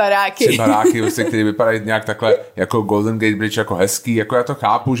jako tři baráky, prostě, které vypadají nějak takhle jako Golden Gate Bridge, jako hezký, jako já to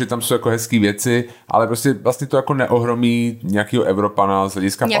chápu, že tam jsou jako hezký věci, ale prostě vlastně to jako neohromí nějakýho Evropana z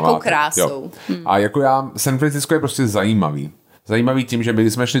hlediska nějakou památek. krásou. A jako San Francisco je prostě zajímavý tím, že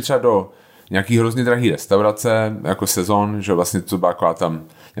my jsme šli třeba do nějaký hrozně drahý restaurace, jako Sezon, že vlastně to byla taková tam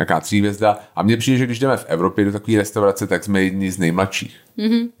nějaká 3 hvězda. A mně přijde, že když jdeme v Evropě do takové restaurace, tak jsme jedni z nejmladších.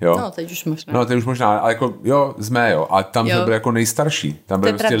 Jo? No, teď už možná. Ale jako, jsme. A tam jsme byli jako nejstarší. Tam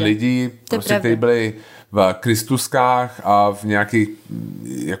byli prostě lidi, prostě, kteří byli v Kristuskách a v nějakých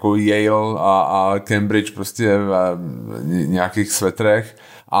jako Yale a Cambridge prostě v nějakých svetrech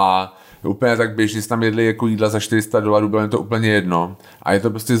a úplně tak běžně tam jedli jako jídla za $400, bylo to úplně jedno. A je to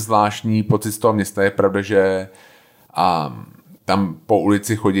prostě zvláštní pocit z toho města. Je pravda, že tam po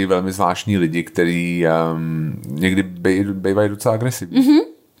ulici chodí velmi zvláštní lidi, kteří někdy bývají docela agresivní. Mm-hmm.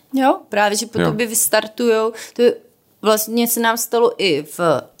 Jo, právě, že po tobě vystartujou. To vlastně se nám stalo i v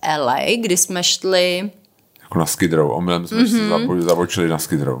LA, kdy jsme šli... Jako na Skid Row. Omylem jsme se zavočili na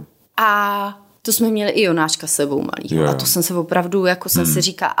Skid Row. A to jsme měli i Jonáška s sebou malý. A to jsem se opravdu, jako jsem si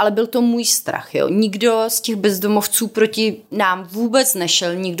říkala, ale byl to můj strach. Jo. Nikdo z těch bezdomovců proti nám vůbec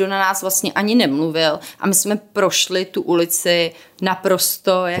nešel, nikdo na nás vlastně ani nemluvil a my jsme prošli tu ulici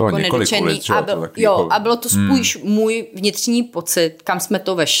naprosto jako nedotčený. A bylo to spíš můj vnitřní pocit, kam jsme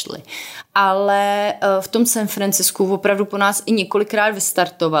to vešli. Ale v tom San Francisku opravdu po nás i několikrát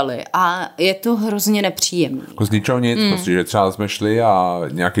vystartovali a je to hrozně nepříjemný. Jako z ničeho nic, protože třeba jsme šli a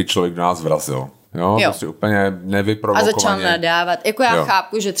nějaký člověk do nás vrazil. Jo, prostě úplně nevyprovokovaně. A začal nadávat. Jako já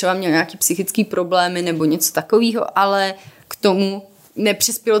chápu, že třeba měl nějaký psychický problémy nebo něco takového, ale k tomu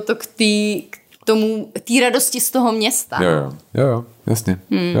nepřispělo to k té radosti z toho města. Jo, jasně.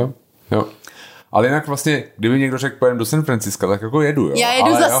 Jo. Ale jinak vlastně, kdyby někdo řekl, pojedem do San Francisca, tak jako jedu, jo. Já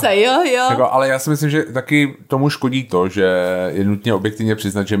jedu zase, jo. Jako, ale já si myslím, že taky tomu škodí to, že je nutně objektivně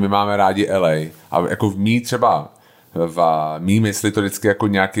přiznat, že my máme rádi LA. A jako v mý mysli to vždycky jako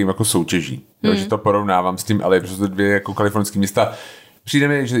nějakým jako soutěží. Jo, že to porovnávám s tím LA, protože to 2 jako kalifornské města. Přijde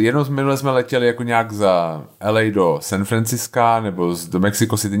mi, že minule jsme letěli jako nějak za LA do San Francisca nebo do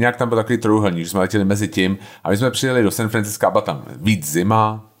Mexico City, nějak tam byl takový trojúhelník, že jsme letěli mezi tím a my jsme přijeli do San Francisca a byla tam víc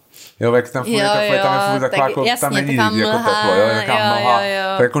zima. Jo, jak tam je taková jako, jasně, tam není jako teplo, jo, taková mlha,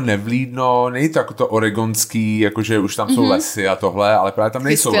 to jako nevlídno, není to jako to oregonský, jakože už tam jsou lesy a tohle, ale právě tam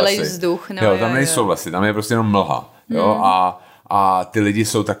nejsou lesy. Vzduch, tam nejsou lesy, tam je prostě jenom mlha, jo, a ty lidi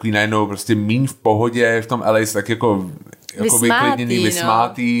jsou takový najednou prostě míň v pohodě, v tom LA tak jako vyklidněný,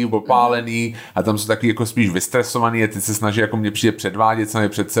 vysmátý, opálený a tam jsou taky jako spíš vystresovaný a ty se snaží jako mě přijde předvádět sami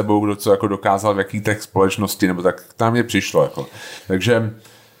před sebou, kdo co jako dokázal v jaký tak společnosti, nebo tak tam mě přišlo, jako. Takže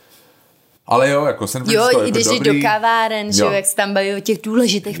ale jo, jako San Francisco jo, jdeš do kaváren, že jak se tam baví o těch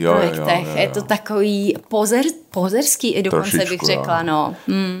důležitých projektech. Jo. Je to takový pozerský i dokonce trošičku, bych řekla, no.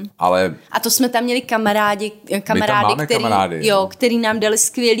 Ale a to jsme tam měli kamarádi, který nám dali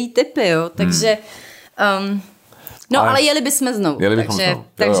skvělý tipy, jo, takže ale jeli bychom znovu.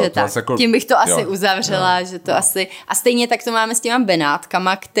 Takže tak, jako, tím bych to asi uzavřela, že to asi, a stejně tak to máme s těma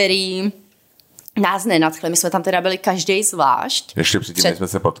Benátkama, který nás nenadchli. My jsme tam teda byli každý zvlášť. Ještě předtím jsme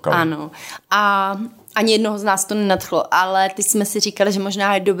se potkali. Ano. A ani jednoho z nás to nenadchlo, ale teď jsme si říkali, že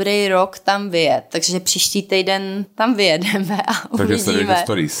možná je dobrý rok tam vyjet, takže příští týden tam vyjedeme a uvidíme.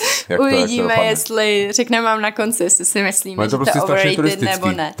 Uvidíme, jestli řekneme vám na konci, jestli si myslíme, že to je overrated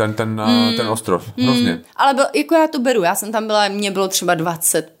nebo ne. Ten ostrov, hrozně. Ale jako já to beru, já jsem tam byla, mě bylo třeba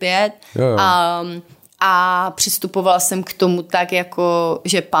 25 a přistupovala jsem k tomu tak jako,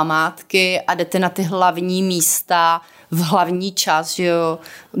 že památky a jdete na ty hlavní místa v hlavní čas, že jo,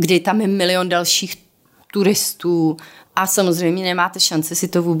 kdy tam je milion dalších turistů a samozřejmě nemáte šanci si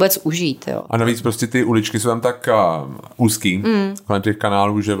to vůbec užít. Jo. A navíc prostě ty uličky jsou tam tak úzký kolem těch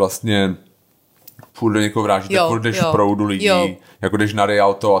kanálů, že vlastně furt do někoho vrážíte, furt jdeš v proudu lidí, jako jdeš na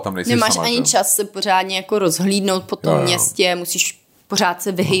Rialto a tam nejsi nemáš sama. Nemáš ani čas se pořádně jako rozhlídnout po tom městě, musíš pořád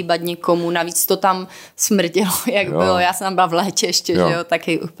se vyhejbat někomu, navíc to tam smrdělo, jak bylo. Já jsem tam byla v létě ještě, že jo,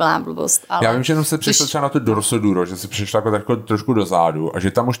 taky úplná blbost. Ale... Já vím, že jenom se přišel třeba na to Dorsoduro, že se přišla jako trošku dozadu a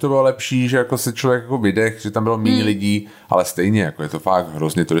že tam už to bylo lepší, že jako se člověk jako vydech, že tam bylo méně lidí, ale stejně, jako je to fakt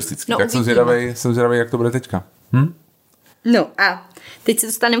hrozně turistický. Tak jsem zvědavý, jak to bude teďka. No a teď se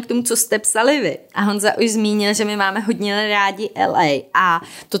dostaneme k tomu, co jste psali vy. A Honza už zmínil, že my máme hodně rádi LA a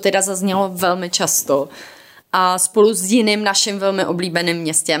to teda zaznělo velmi často. A spolu s jiným naším velmi oblíbeným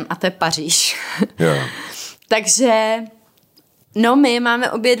městem, a to je Paříž. Yeah. Takže, no my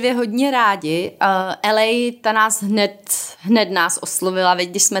máme obě dvě hodně rádi. LA, ta nás hned nás oslovila,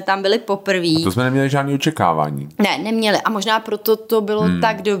 když jsme tam byli poprvé. A to jsme neměli žádné očekávání. Ne, neměli a možná proto to bylo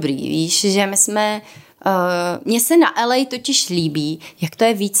tak dobrý, víš, že my jsme... Mně se na LA totiž líbí, jak to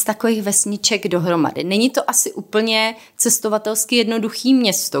je víc takových vesniček dohromady. Není to asi úplně cestovatelsky jednoduchý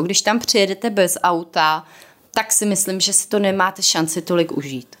město, když tam přijedete bez auta, tak si myslím, že si to nemáte šanci tolik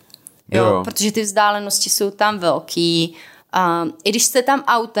užít. Jo. Protože ty vzdálenosti jsou tam velký. I když jste tam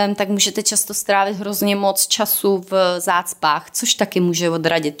autem, tak můžete často strávit hrozně moc času v zácpách, což taky může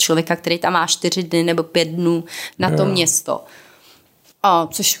odradit člověka, který tam má 4 dny nebo 5 dnů na to město.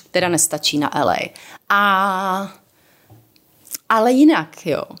 Což teda nestačí na LA. Ale jinak,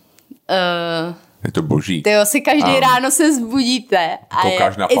 jo. Je to boží. Tyjo, si každý ráno se zbudíte a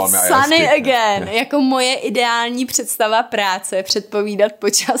it's sunny again. Jako moje ideální představa práce, předpovídat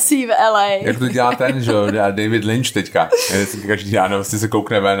počasí v LA. Jak to dělá ten, že David Lynch teďka. Každý ráno vlastně se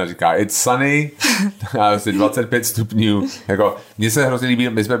koukne ven a říká it's sunny a vlastně 25 stupňů. Jako, mně se hrozně líbí,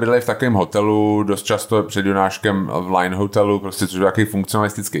 my jsme bydleli v takovém hotelu, dost často před Jonáškem v Line hotelu, prostě což byl takový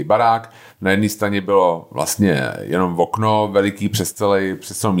funkcionalistický barák. Na jedné straně bylo vlastně jenom okno, veliký přes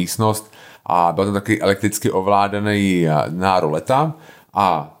celou místnost. A byl tam taky elektricky ovládaný roleta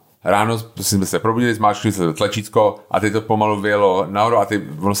a ráno jsme se probudili, zmáčkli se tlačítko a teď to pomalu vyjelo nahoru a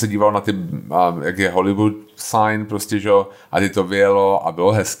ono se dívalo na ty, jak je Hollywood sign prostě, že a teď to vyjelo a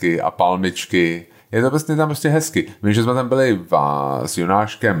bylo hezky a palmičky. Je to prostě tam prostě hezky. Vím, že jsme tam byli s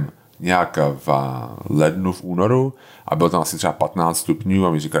Jonáškem nějak v lednu, v únoru a bylo tam asi třeba 15 stupňů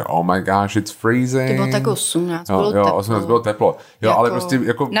a mi říkali, oh my gosh, it's freezing. To bylo tak 18, bylo teplo. 18 bylo teplo. Jo, ale prostě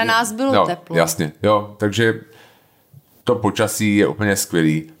jako... Na nás bylo teplo. Jasně, jo, takže to počasí je úplně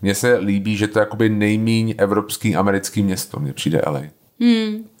skvělý. Mně se líbí, že to je jakoby nejmíň evropský, americký město, mně přijde LA.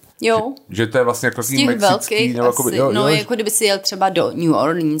 Jo. Že to je vlastně jako takový mexický. Nebo asi, jako kdyby si jel třeba do New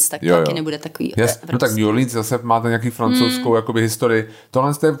Orleans, tak to taky nebude takový No tak New Orleans zase máte nějaký francouzskou jakoby historii.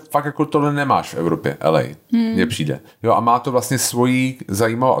 Tohle je fakt jako tohle nemáš v Evropě, LA, mně přijde. Jo, a má to vlastně svoji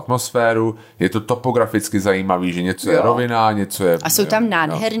zajímavou atmosféru, je to topograficky zajímavý, že něco je rovina, něco je... A jsou tam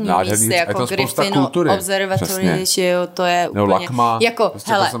nádherný místy, jako Griffin Observatory, že jo, to je úplně... Lakma, jako,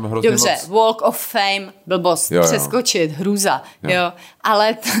 prostě hele, dobře, Walk of Fame, blbost, přeskočit, hrůza, jo.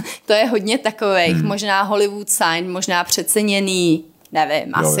 Ale to je hodně takových, možná Hollywood sign, možná přeceněný,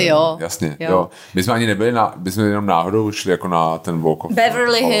 nevím, asi jo. Jasně, jo. My jsme ani nebyli, my jsme jenom náhodou šli jako na ten Walk of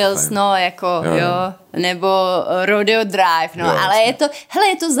Beverly Hills, no, jako, jo. Nebo Rodeo Drive, no, ale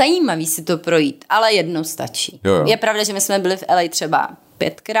je to zajímavý si to projít, ale jednou stačí. Jo. Je pravda, že my jsme byli v LA třeba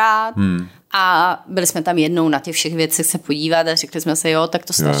 5krát a byli jsme tam jednou na těch všech věcech se podívat a řekli jsme se, jo, tak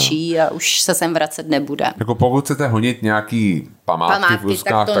to stačí a už se sem vracet nebude. Jako pokud chcete honit nějaký památky v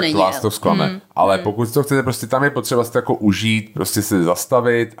Zuzkách, tak to vás to zklame. Ale pokud to chcete, prostě tam je potřeba si to jako užít, prostě si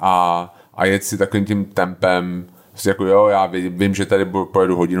zastavit a jet si takovým tím tempem, prostě jako jo, já vím, že tady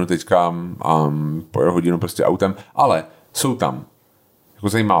pojedu hodinu teďka, pojedu hodinu prostě autem, ale jsou tam jako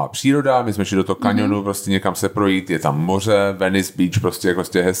zajímavá příroda, my jsme šli do toho kanionu, prostě někam se projít, je tam moře, Venice Beach, prostě jako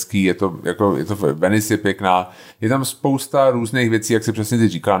hezký, je to Venice je pěkná, je tam spousta různých věcí, jak si přesně ty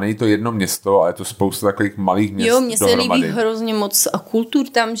říkala, není to jedno město, ale je to spousta takových malých měst dohromady. Jo, mně se líbí hrozně moc kultur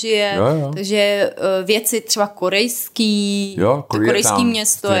tam žije, takže věci třeba korejský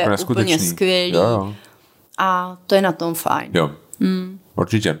město je úplně skvělý. A to je na tom fajn. Jo.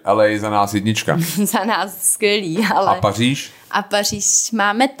 Určitě. LA za nás jednička. Za nás skvělý, ale... A Paříž? A Paříž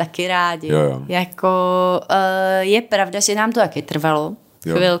máme taky rádi. Jo. Jako je pravda, že nám to taky trvalo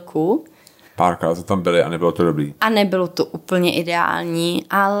chvilku. Párkrát jsme tam byli a nebylo to dobrý. A nebylo to úplně ideální,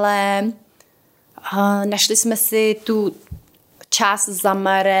 ale našli jsme si tu část za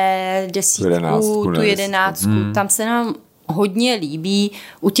Mare, 10, tu 11, tam se nám hodně líbí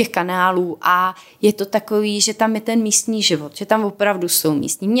u těch kanálů a je to takový, že tam je ten místní život, že tam opravdu jsou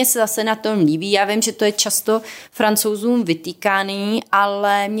místní. Mně se zase na tom líbí, já vím, že to je často Francouzům vytýkaný,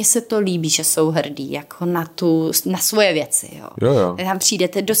 ale mně se to líbí, že jsou hrdí jako na svoje věci. Jo. Tam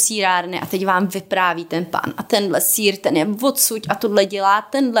přijdete do sýrárny a teď vám vypráví ten pán a tenhle sýr, ten je odsud a tohle dělá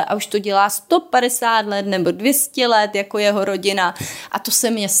tenhle a už to dělá 150 let nebo 200 let jako jeho rodina a to se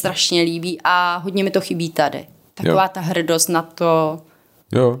mně strašně líbí a hodně mi to chybí tady. Taková ta hrdost na to,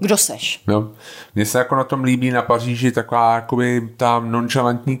 kdo seš. Jo. Mně se jako na tom líbí na Paříži taková jakoby ta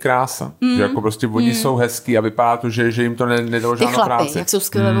nonchalantní krása. Že jako prostě oni jsou hezký a vypadá to, že jim to nedalo žádnou práci. Ty chlapy, jak jsou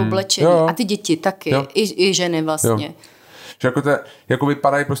skvěle oblečení. A ty děti taky. I ženy vlastně. Jo. Že jako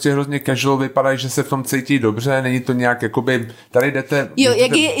vypadají prostě hrozně casual, vypadají, že se v tom cítí dobře, není to nějak jakoby, tady jdete... Jo,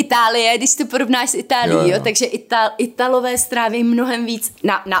 jak je Itálie, když to porovnáš s Itálií, takže Italové stráví mnohem víc,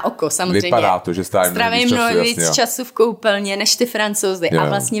 na oko samozřejmě. Vypadá to, že stráví mnohem víc času v koupelně, než ty Francouzi. A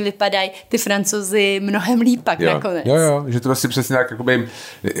vlastně vypadají ty Francouzi mnohem líp pak nakonec. Jo, že to vlastně přesně tak, jakoby,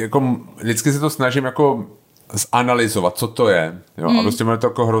 jako vždycky se to snažím jako zanalyzovat, co to je. Jo? A prostě je to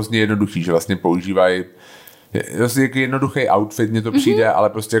jako hrozně jednoduchý, že vlastně používají vlastně jako jednoduchý outfit, mně to přijde, ale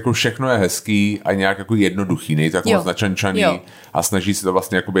prostě jako všechno je hezký a nějak jako jednoduchý, nejde tak moc načančaný a snaží se to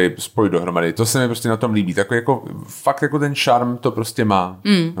vlastně jakoby spojit dohromady. To se mi prostě na tom líbí. Takový jako fakt jako ten šarm to prostě má.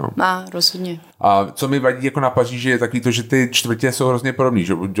 Má, rozhodně. A co mi vadí jako na Paříži je takový to, že ty čtvrtě jsou hrozně podobný,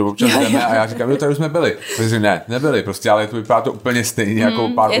 že občas jdeme a já říkám, tady už jsme byli. Takže ne, nebyli prostě, ale to vypadá to úplně stejně jako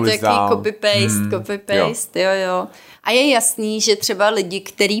pár ulic dál. Je to copy-paste, jo. A je jasný, že třeba lidi,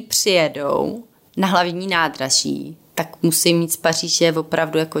 kteří přijedou na hlavní nádraží, tak musí mít z Paříže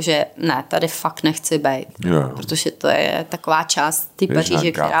opravdu jakože ne, tady fakt nechci být. Protože to je taková část ty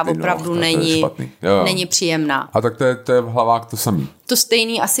Paříže, která opravdu není příjemná. A tak to je v hlavách to samý. To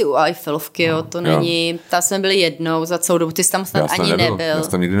stejný asi u Eiffelovky, to není, tam jsme byli jednou za celou dobu, ty jsi tam snad ani nebyl. Já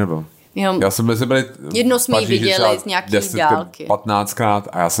jsem tam nikdy nebyl. Já jsem byli jednou jsme ji viděli z nějaký dálky. 15krát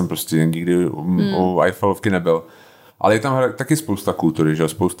a já jsem prostě nikdy u Eiffelovky nebyl. Ale je tam taky spousta kultury, že?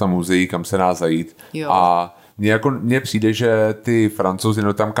 Spousta muzeí, kam se dá zajít. A mně přijde, že ty Francouzi,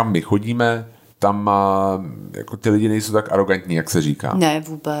 tam kam my chodíme, tam jako ty lidi nejsou tak arrogantní, jak se říká. Ne,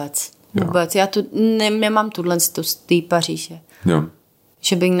 vůbec. Já tu nemám tuhle z té Paříže.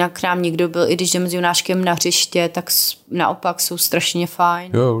 Že by k nám někdo byl, i když jdeme s Jonáškem na hřiště, tak naopak jsou strašně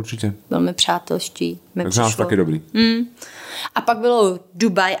fajn. Jo, určitě. Velmi přátelští. Takže nás taky dobrý. A pak bylo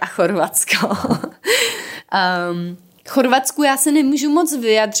Dubaj a Chorvatsko. Chorvatsku já se nemůžu moc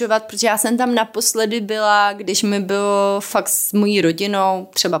vyjadřovat, protože já jsem tam naposledy byla, když mi bylo fakt s mojí rodinou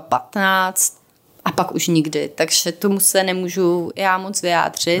třeba 15 a pak už nikdy, takže tomu se nemůžu já moc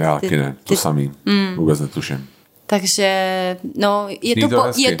vyjádřit. Já taky ne, to samý, vůbec netuším. Takže no,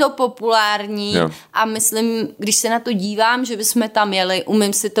 je to populární a myslím, když se na to dívám, že bychom tam jeli,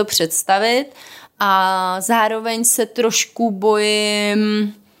 umím si to představit a zároveň se trošku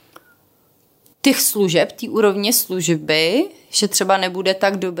bojím těch služeb, té úrovně služby, že třeba nebude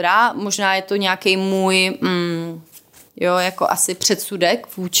tak dobrá, možná je to nějaký můj jako asi předsudek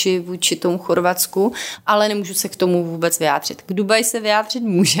vůči tomu Chorvatsku, ale nemůžu se k tomu vůbec vyjádřit. K Dubaji se vyjádřit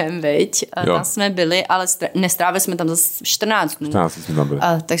můžem, viď? Tam jsme byli, ale nestrávili jsme tam zase 14 dnů. 14 jsme tam byli.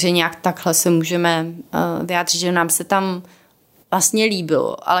 Takže nějak takhle se můžeme vyjádřit, že nám se tam vlastně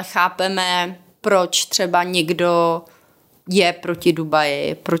líbilo, ale chápeme, proč třeba někdo je proti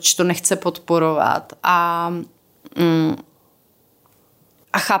Dubaji, proč to nechce podporovat a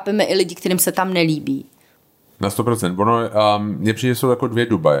chápeme i lidi, kterým se tam nelíbí. Na 100%. Ono, mně přijde, jsou jako dvě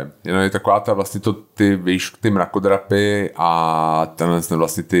Dubaje. Jenom je taková ta vlastně ty mrakodrapy a tenhle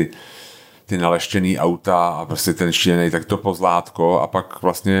vlastně ty naleštěný auta a prostě ten šílený tak to pozlátko a pak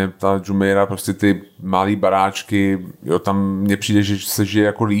vlastně ta Jumeirah, prostě ty malý baráčky, tam mně přijde, že se žije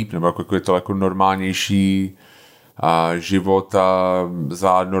jako líp, nebo jako je to jako normálnější život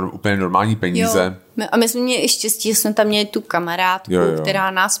za úplně normální peníze. A my jsme měli i štěstí, že jsme tam měli tu kamarádku,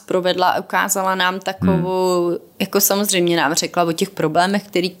 která nás provedla a ukázala nám takovou, jako samozřejmě nám řekla o těch problémech,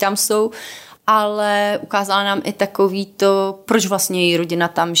 který tam jsou, ale ukázala nám i takový to, proč vlastně její rodina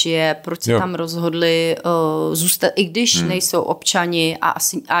tam žije, proč se tam rozhodli zůstat, i když nejsou občani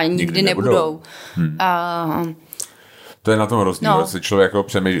a nikdy nebudou. To je na tom hrozný, se člověk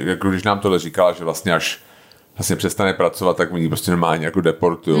jako když nám tohle říkala, že vlastně až vlastně přestane pracovat, tak oni prostě normálně jako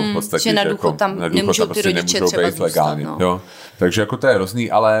deportují v podstatě. Že na důchod tam nemůžou ty rodiče třeba zůstat. Legálně, no. Jo. Takže jako to je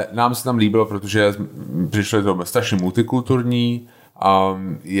hrozný, ale nám se tam líbilo, protože přišlo to strašně multikulturní,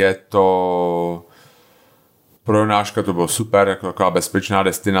 je to pro Jonáška to bylo super, jako taková bezpečná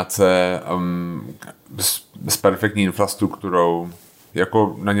destinace s perfektní infrastrukturou,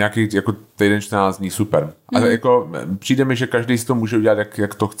 jako na nějaký jako týden 14 dní super. A jako přijde mi, že každý si to může udělat,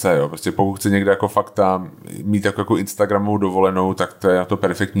 jak to chce. Jo. Prostě pokud chce někde jako fakta mít jako Instagramovou dovolenou, tak to je na to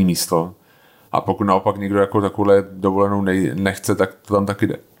perfektní místo. A pokud naopak někdo jako takovou dovolenou nechce, tak to tam taky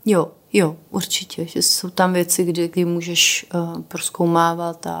jde. Jo, určitě. Že jsou tam věci, kdy můžeš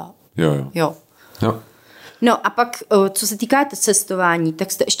prozkoumávat a... Jo. No a pak, co se týká cestování,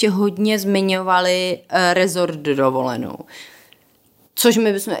 tak jste ještě hodně zmiňovali resort dovolenou. Což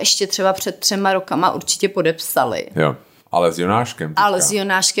my bychom ještě třeba před 3 rokama určitě podepsali. Jo, ale s Jonáškem. Ale s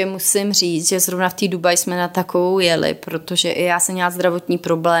Jonáškem musím říct, že zrovna v té Dubaji jsme na takovou jeli, protože i já jsem měla zdravotní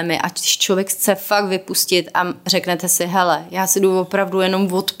problémy a když člověk chce fakt vypustit a řeknete si, hele, já si jdu opravdu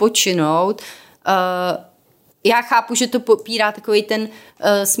jenom odpočinout, já chápu, že to popírá takový ten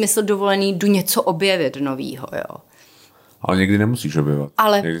smysl dovolený, jdu něco objevit novýho, jo. Ale někdy nemusíš objevovat.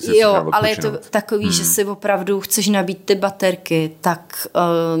 Ale je to takový, že si opravdu chceš nabít ty baterky, tak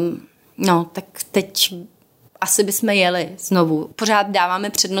tak teď asi bychom jeli znovu. Pořád dáváme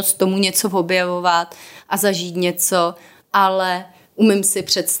přednost tomu něco objevovat a zažít něco, ale umím si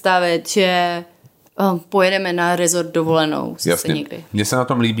představit, že pojedeme na resort dovolenou. Jasně. Někdy. Mně se na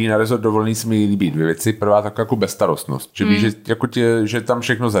tom líbí, na resort dovolený se mi líbí 2 věci. Prvá taková jako bezstarostnost. Že víš, že tam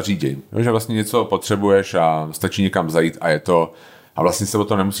všechno zařídí. Že vlastně něco potřebuješ a stačí někam zajít a je to. A vlastně se o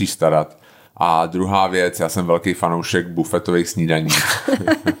to nemusíš starat. A druhá věc, já jsem velký fanoušek bufetových snídaní.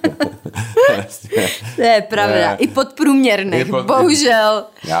 To je pravda. I podprůměrných, bohužel.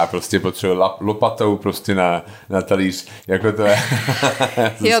 Já prostě potřebuji lopatou prostě na talíř. Jako to je.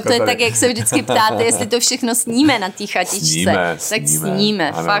 Jo, to je tak, jak se vždycky ptáte, jestli to všechno sníme na té chatičce.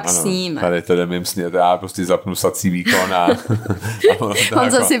 Sníme. Tady to jde mým snět, já prostě zapnu sací výkon a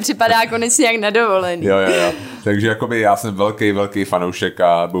on zase připadá konečně jak na dovolený. Jo. Takže jakoby já jsem velký fanoušek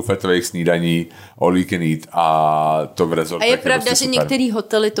a bufetových snídaní, all you can eat a to v resortech. A je pravda, prostě že některé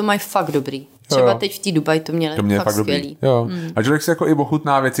hotely to mají fakt dobrý. Třeba teď v té Dubaji to měli fakt skvělý. Jo. A člověk si jako i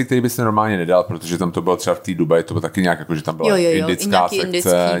ochutná věci, které by se normálně nedal, protože tam to bylo třeba v té Dubaji, to bylo taky nějak, jako, že tam byla indická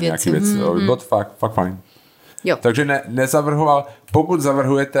sekce, nějaký věci. Bylo to fakt fajn. Jo. Takže nezavrhoval, pokud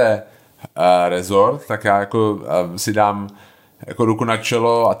zavrhujete resort, tak já jako si dám jako ruku na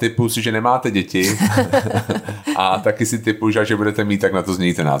čelo a typu si, že nemáte děti a taky si typu, že budete mít, tak na to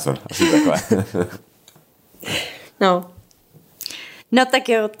změníte názor. Asi takhle. No tak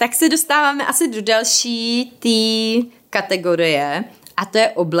jo, tak se dostáváme asi do další té kategorie a to je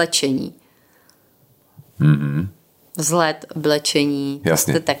oblečení. Vzhled, oblečení.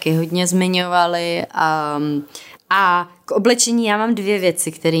 Jasně. Jste taky hodně zmiňovali a k oblečení já mám 2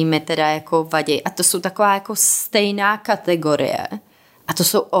 věci, které mi teda jako vadí a to jsou taková jako stejná kategorie a to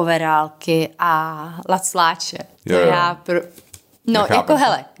jsou overálky a lacláče. Jako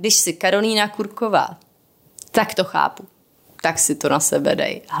hele, když si Karolína Kurková, tak to chápu. Tak si to na sebe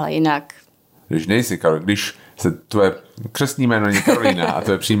dej, ale jinak. Když nejsi Karolína, když se tvoje křestní jméno není Karolína a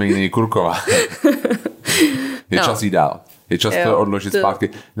tvoje příjmení není Kurková, je čas jít dál. Je čas to odložit zpátky.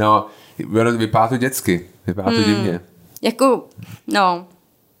 No, vypadá to dětsky. Vypadá to divně.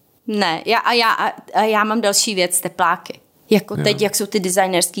 Ne. Já mám další věc, tepláky. Jako teď, jak jsou ty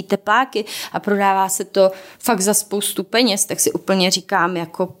designerský tepláky a prodává se to fakt za spoustu peněz, tak si úplně říkám,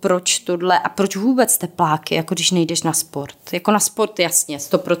 jako proč tohle a proč vůbec tepláky, jako když nejdeš na sport. Jako na sport jasně,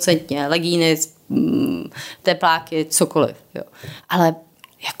 100%, legíny, tepláky, cokoliv. Jo. Ale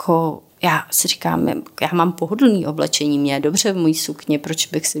jako já si říkám, já mám pohodlný oblečení, mě je dobře v mojí sukni, proč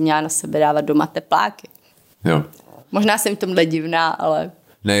bych si měla na sebe dávat doma tepláky. Jo. Možná jsem v tomhle divná, ale...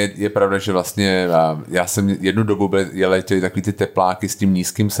 Ne, je pravda, že vlastně já jsem jednu dobu jel takový ty tepláky s tím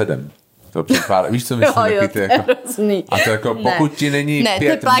nízkým sedem. To připadá, víš, co myslím? A to jako, pokud ti není 5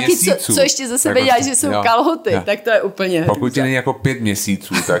 tepláky, měsíců... co ještě za sebe děláš, že jsou kalhoty, tak to je úplně... Pokud ti není jako 5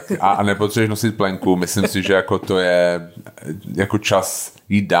 měsíců tak, a nepotřebuješ nosit plenku, myslím si, že jako to je jako čas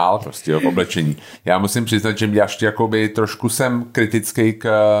jít dál prostě v oblečení. Já musím přiznat, že já ještě jakoby trošku jsem kritický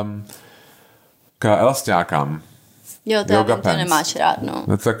k elastiákám. Jo, to nemáš rád, no.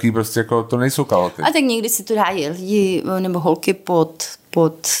 No taky prostě jako, to nejsou kalhoty. A tak někdy si to dají lidi nebo holky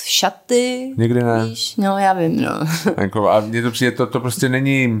pod šaty. Někdy ne. Víš? No, já vím, no. A mně to přijde, to prostě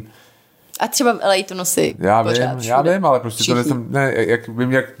není... A třeba v LA to nosí Já vím, ale prostě všichni. To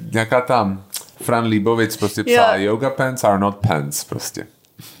vím, jak nějaká tam Fran Líbovic prostě psala, yoga pants are not pants prostě.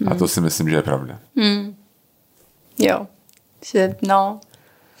 A to si myslím, že je pravda. Jo. Že, no.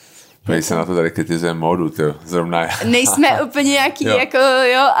 My se na to tady kritizuje módu, tyjo. Zrovna. Nejsme úplně nějaký, jako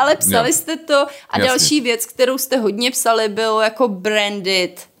jo, ale psali jste to. A Jasně. další věc, kterou jste hodně psali, bylo jako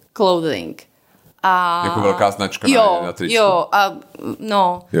branded clothing. A Jako velká značka na tričku. Jo, a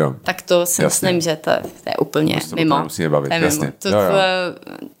no, jo. tak to si myslím, že to je úplně mimo. To musíme bavit, jasně.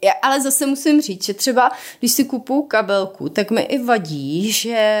 Ale zase musím říct, že třeba, když si kupuju kabelku, tak mi i vadí,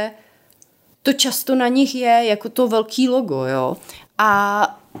 že to často na nich je jako to velký logo, jo.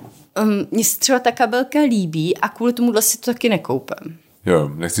 A mně se třeba ta kabelka líbí a kvůli tomuhle si to taky nekoupím. Jo,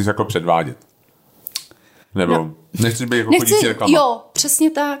 nechci se jako předvádět. Nebo nechci být jako chodící reklama. Jo,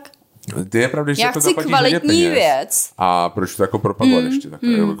 přesně tak. Ty je pravda, že já jako chci kvalitní věc. A proč to jako propagovat ještě? Tak,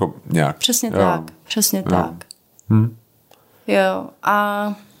 jako nějak. Přesně jo. tak, přesně tak. Jo,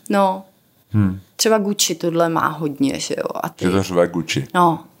 a no, třeba Gucci tohle má hodně, že jo. A ty... Je to řve Gucci.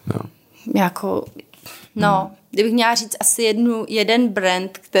 No, jako, kdybych měla říct asi jeden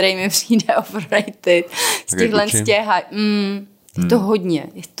brand, který mi přijde overrated z těchhle je to hodně,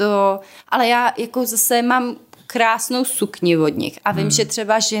 je to, ale já jako zase mám krásnou sukni od nich a vím, že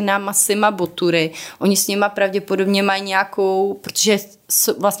třeba žena Massima Bottury, oni s nima pravděpodobně mají nějakou, protože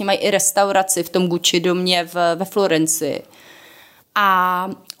vlastně mají i restauraci v tom Gucci domě ve Florencii a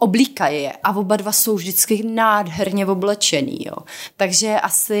oblíkají je a oba dva jsou vždycky nádherně oblečený, jo. Takže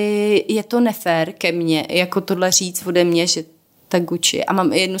asi je to nefér ke mně, jako tohle říct ode mě, že tak Gucci. A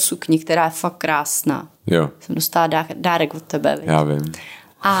mám i jednu sukni, která je fakt krásná. Jo. Jsem dostala dárek od tebe. Viď? Já vím.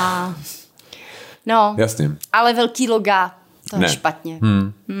 A no, jasně. ale velký loga, to je špatně.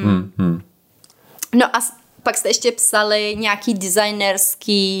 No a pak jste ještě psali nějaký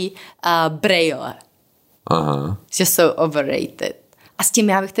designerský braille. Aha. Že jsou overrated. A s tím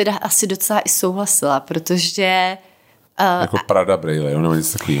já bych teda asi docela i souhlasila, protože... jako Prada braille, nebo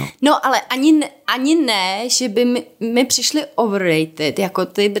něco takového. No, ale ani ne, že by mi přišly overrated, jako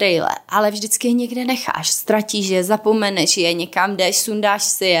ty braille, ale vždycky je někde necháš, ztratíš je, zapomeneš je, někam jdeš, sundáš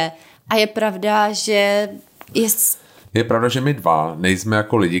si je. A je pravda, že je pravda, že my dva nejsme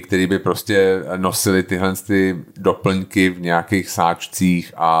jako lidi, kteří by prostě nosili tyhle ty doplňky v nějakých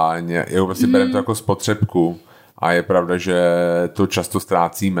sáčcích a prostě bereme to jako spotřebku. A je pravda, že to často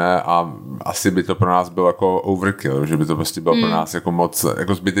ztrácíme a asi by to pro nás bylo jako overkill, že by to prostě bylo pro nás jako moc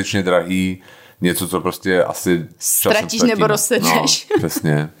jako zbytečně drahý, něco, co prostě asi ztratíš nebo rozsedneš. No,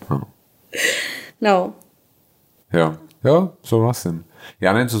 přesně. No. Jo, souhlasím.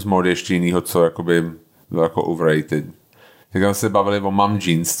 Já nevím, co z módy ještě jinýho, co jakoby bylo jako overrated. Tak jsme se bavili o mom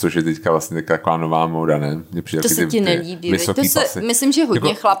jeans, což je teďka vlastně taková nová móda, ne? To se ti nelíbí. Myslím, že hodně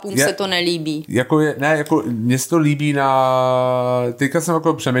jako, chlapům se to nelíbí. Mně se to líbí teďka jsem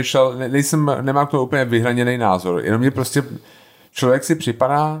jako přemýšlel, nemám k tomu úplně vyhraněný názor, jenom mě prostě člověk si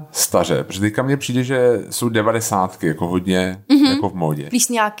připadá staře, protože teďka mně přijde, že jsou 90 jako hodně jako v módě.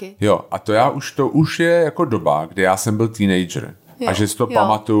 Plísňáky. Jo, a to už je jako doba, kdy já jsem byl teenager. A že si to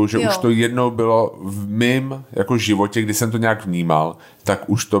pamatuju, že už to jednou bylo v mém jako životě, kdy jsem to nějak vnímal, tak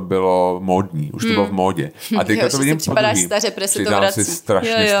už to bylo módní, už to bylo v módě. A teďka to vidím po druhý. Staře, se to vrací. Si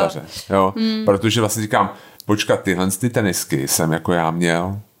strašně staře. Jo? Protože vlastně říkám, počkat, tyhle ty tenisky jsem jako já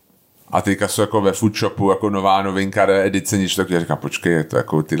měl a teďka jsou jako ve food shopu jako nová novinka edice, něco takového. Říkám, počkej, je to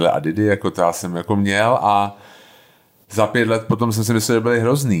jako tyhle Adidy, jako to já jsem jako měl a za 5 let potom jsem si myslel, že byly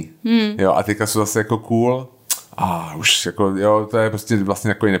hrozný. Jo? A teďka jsou zase jako cool. A už jako, jo, to je prostě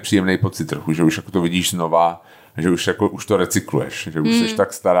vlastně takový nepříjemný pocit trochu, že už jako to vidíš znova, že už jako, už to recykluješ, že už jsi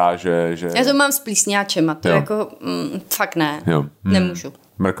tak stará, že... Já to mám s plísňáčema, to jako fakt ne, nemůžu.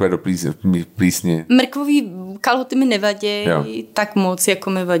 Mrkve do plísni. Mrkvový kalhoty mi nevadí tak moc, jako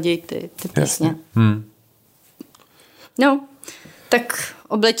mi vadí ty plísně. No, tak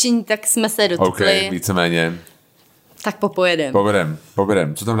oblečení, tak jsme se dotkli. Ok, víceméně. Tak popojedem.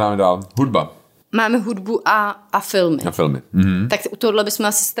 Povedem. Co tam dáme dál? Hudba. Máme hudbu a filmy. A filmy. Tak u tohle bychom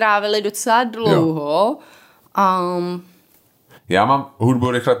asi strávili docela dlouho. Já mám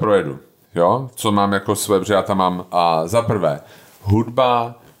hudbu, rychle projedu. Jo? Co mám jako své, protože já tam mám za prvé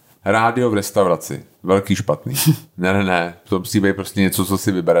hudba, rádio v restauraci. Velký špatný. Ne. To musí být prostě něco, co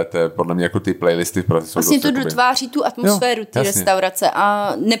si vyberete. Podle mě jako ty playlisty v Praze jsou vlastně to dotváří tu atmosféru té restaurace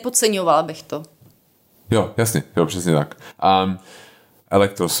a nepodceňovala bych to. Jo, jasně. Jo, přesně tak.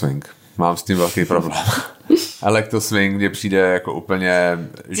 Electroswing. Mám s tím velký problém. Electroswing mně přijde jako úplně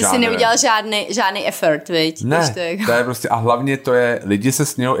Ty jsi neudělal žádný effort, viď? Ne, to je prostě, a hlavně to je, lidi se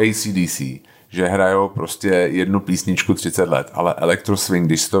smějou AC/DC, že hrajou prostě jednu písničku 30 let, ale Electroswing,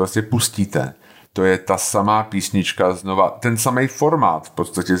 když si to vlastně pustíte, to je ta samá písnička znova, ten samý formát v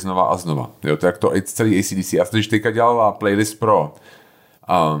podstatě znova a znova. Jo, to je jak to celý AC/DC. Já jsem teďka dělala playlist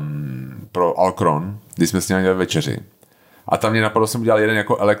pro Alcron, když jsme s ním dělali večeři. A tam mě napadlo, jsem udělal jeden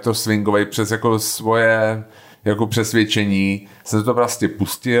jako elektroswingový přes jako svoje jako přesvědčení. Jsem to prostě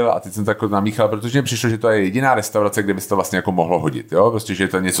pustil a teď jsem to jako namíchal, protože mi přišlo, že to je jediná restaurace, kde by se to vlastně jako mohlo hodit. Jo? Prostě, že je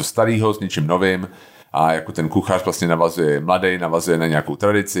to něco starého s něčím novým a jako ten kuchař vlastně navazuje na nějakou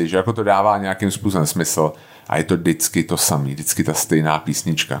tradici, že jako to dává nějakým způsobem smysl a je to vždycky to samý, vždycky ta stejná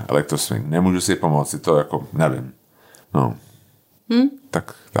písnička, elektroswing. Nemůžu si pomoct, je to jako, nevím. No.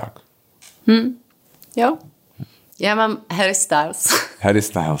 Tak. Jo. Já mám Harry Styles. Harry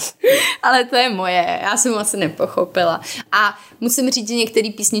Styles. Ale to je moje, já jsem ho asi nepochopila. A musím říct, že některé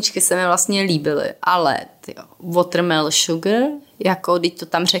písničky se mi vlastně líbily, ale Watermelon Sugar, jako když to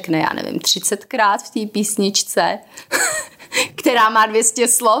tam řekne, já nevím, 30krát v té písničce, která má 200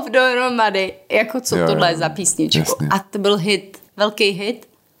 slov dohromady, jako co tohle je za písničku. Jasně. A to byl hit, velký hit.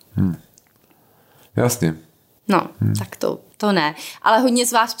 Jasně. No, tak to ne. Ale hodně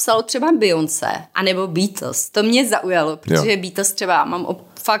z vás psalo třeba Beyoncé, anebo Beatles. To mě zaujalo, protože Beatles třeba mám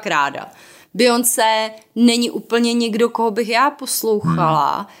fakt ráda. Beyoncé není úplně někdo, koho bych já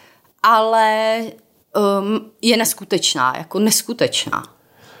poslouchala, ale je neskutečná, jako neskutečná.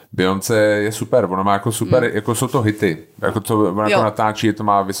 Beyoncé je super, ona má jako super, jako jsou to hity, jako to ona jako natáčí, to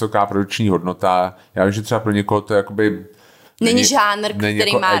má vysoká produkční hodnota. Já vím, že třeba pro někoho to jakoby není žánr, který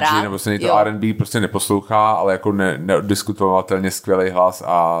jako má edgy, rád. Nebo se to R&B prostě neposlouchá, ale jako neodiskutovatelně skvělý hlas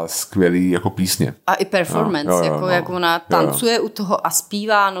a skvělý jako písně. A i performance, jak ona tancuje u toho a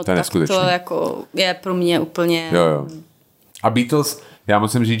zpívá, no tak to jako je pro mě úplně... Jo. A Beatles, já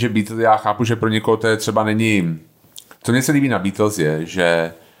musím říct, že Beatles, já chápu, že pro někoho to je třeba není... Co mně se líbí na Beatles je,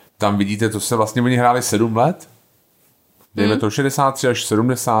 že tam vidíte, to se vlastně oni hráli 7 let, dejme to 63 až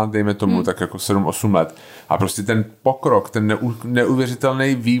 70, dejme tomu tak jako 7-8 let. A prostě ten pokrok, ten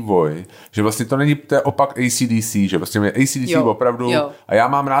neuvěřitelný vývoj, že vlastně to není, to je opak AC/DC, že prostě mě AC/DC opravdu, a já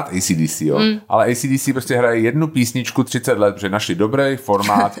mám rád AC/DC, ale AC/DC prostě hraje jednu písničku 30 let, protože našli dobrý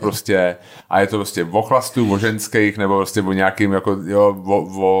formát prostě a je to prostě o chlastu, o ženských, nebo prostě o nějakým jako,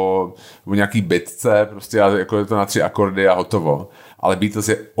 o nějaký bitce, prostě a jako je to na 3 akordy a hotovo. Ale Beatles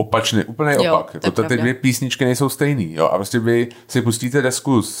je opačný, úplný opak. Jako ty 2 písničky nejsou stejný. Jo? A prostě vy si pustíte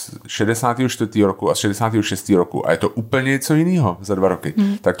desku z 64. roku a z 66. roku a je to úplně něco jiného za 2 roky.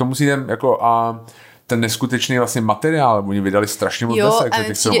 Tak to musíte jako a ten neskutečný vlastně materiál, oni vydali strašně moc desek. Jo,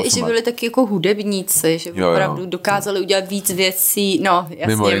 a přijde, že byli taky jako hudebníci, že opravdu dokázali udělat víc věcí. No,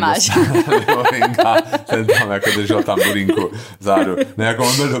 jasně máš. Mimo Ringa, ten tam jako držel tambulínku vzadu. Ne, jako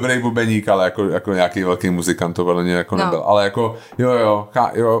on byl dobrý bubeník, ale jako nějaký velký muzikant to velmi jako nebyl. Ale jako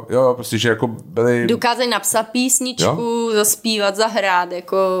jo, prostě, že jako byli... Dokázali napsat písničku, zaspívat, zahrát,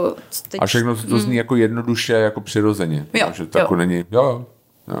 jako... A všechno to zní jako jednoduše, jako přirozeně. Že to jako není... Jo,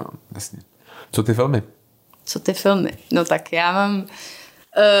 jasně. Co ty filmy? No tak já mám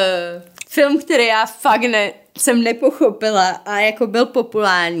film, který já fakt jsem nepochopila a jako byl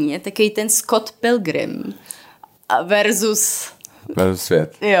populární. Je takový ten Scott Pilgrim versus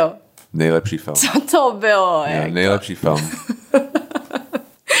svět. Jo. Nejlepší film. Co to bylo? Nejlepší film.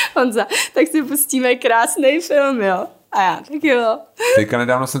 Honza, tak si pustíme krásný film, jo? A já, tak jo. Teďka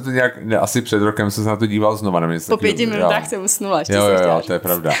nedávno jsem to nějak, asi před rokem jsem se na to díval znova. Po 5 minutách jsem usnula. Jo, to je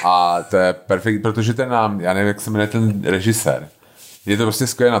pravda. A to je perfekt, protože já nevím, jak se jmenuje ten režisér. Je to prostě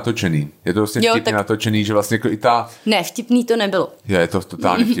skvěle natočený. Je to prostě vtipně natočený, že vlastně jako i ta... Ne, vtipný to nebylo. Je to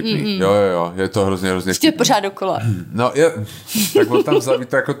totálně vtipný. Jo, je to hrozně vtipný. Ještě pořád dokola. No, tak on tam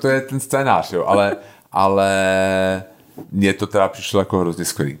to jako to je ten scénář, jo, ale mně to teda přišlo jako hrozně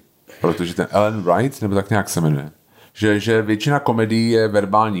skvělý. Protože ten Ellen Wright, nebo tak nějak se jmenuje, že většina komedií je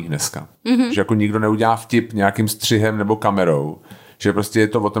verbálních dneska. Že jako nikdo neudělá vtip nějakým střihem nebo kamerou. Že prostě je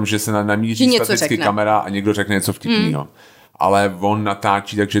to o tom, že se namíří staticky kamera a někdo řekne něco vtipného. Ale on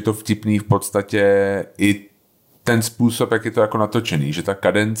natáčí, takže je to vtipný v podstatě i ten způsob, jak je to jako natočený. Že ta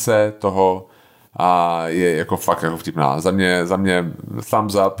kadence toho je jako fakt jako vtipná. Za mě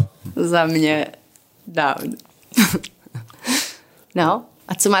thumbs up. Za mě down. No.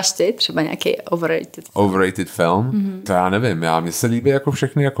 A co máš ty? Třeba nějaký overrated film? To já nevím. Mně se líbí jako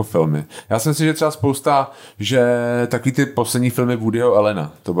všechny jako filmy. Já si myslím, že třeba spousta, že takový ty poslední filmy Woodyho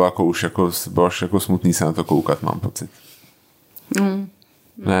Allena, to bylo jako už jako smutný se na to koukat, mám pocit.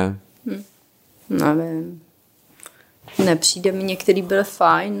 Ne? Nevím. Nepřijde mi, některý byl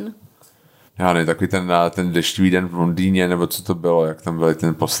fajn. Já nevím, takový ten deštivý den v Londýně, nebo co to bylo, jak tam byly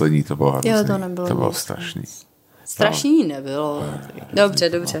ten poslední, to bylo hrozný. Jo, to nebylo. To bylo strašný. Strašný nebylo.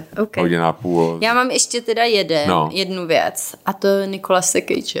 Dobře. Okay. Hodina a půl. Já mám ještě teda jednu věc a to je Nicolase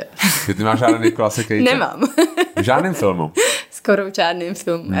Cage. Ty máš žádný Nicolase Cage? Nemám. V žádném filmu? Skoro v žádném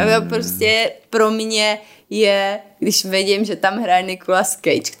filmu. Prostě pro mě je, když vidím, že tam hraje Nicolas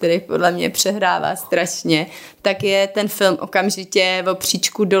Cage, který podle mě přehrává strašně, tak je ten film okamžitě o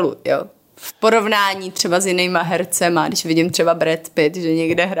příčku dolů, jo. V porovnání třeba s jinýma hercema, když vidím třeba Brad Pitt, že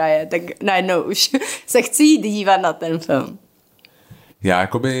někde hraje, tak najednou už se chci jít dívat na ten film. Já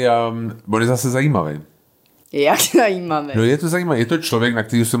jakoby, on je zase zajímavý. Jak zajímavý. No je to zajímavé, je to člověk, na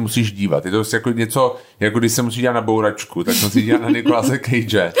který se musíš dívat. Je to jako něco, jako když se musíš dívat na bouračku, tak se musíš dívat na Nicolase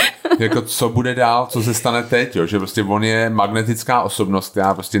Cage. Jako co bude dál, co se stane teď, jo? Že prostě on je magnetická osobnost,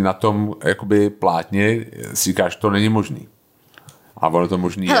 která prostě na tom jakoby plátně si říkáš, to není možný. A ono to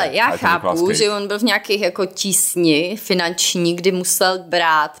možný hele, je. já chápu, že on byl v nějakých jako tísni finanční, kdy musel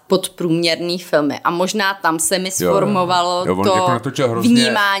brát podprůměrný filmy a možná tam se mi sformovalo to jako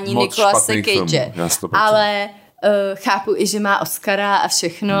vnímání Nicolase Cage. Ale chápu i, že má Oscara a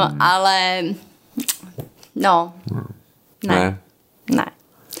všechno, ale no, ne.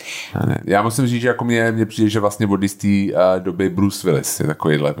 Já musím říct, že jako mě přijde, že vlastně od jistý doby Bruce Willis je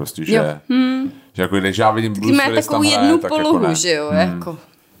takovýhle prostě, že jako když já vidím Bruce Willis tam hraje, jednu tak polohu, jako ne. Že jo, jako.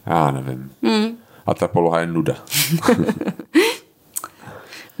 Já nevím. A ta poloha je nuda.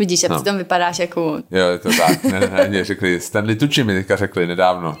 Vidíš, a přitom vypadáš jako on. Jo, je to tak. Ne, řekli, Stanley Tucci mi teďka řekli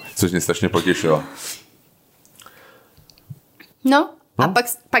nedávno, což mě strašně potěšilo. No, a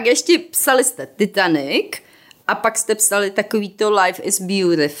pak ještě psali jste Titanic a pak jste psali takový to Life is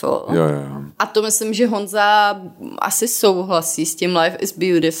Beautiful. Jo. A to myslím, že Honza asi souhlasí s tím Life is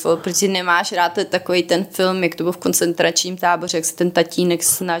Beautiful, protože nemáš rád takový ten film, jak to bylo v koncentračním táboře, jak se ten tatínek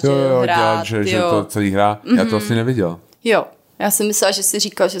snažil hrát. Že to celý hra. Já to asi neviděl. Jo. Já jsem myslela, že jsi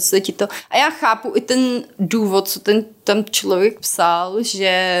říkal, že se ti to... A já chápu i ten důvod, co tam člověk psal,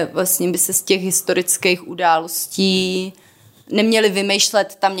 že vlastně by se z těch historických událostí neměli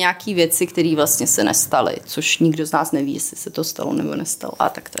vymýšlet tam nějaký věci, které vlastně se nestaly, což nikdo z nás neví, jestli se to stalo nebo nestalo. A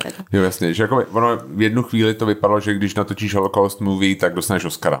tak to je. Jo, jasně, že jako ono v jednu chvíli to vypadalo, že když natočíš Holocaust movie, tak dostaneš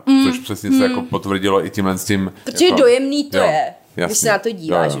Oscara, což přesně se jako potvrdilo i tímhle s tím. Protože jako, dojemný to je. Jasně, když se na to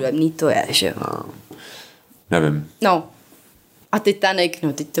díváš, dojemný to je, že jo. No, nevím. No. A Titanic,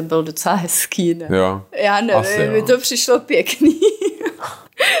 no teď to bylo docela hezký, ne? Jo. Já nevím, mi to přišlo pěkný.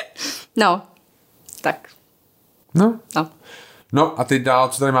 No. Tak. No a teď dál,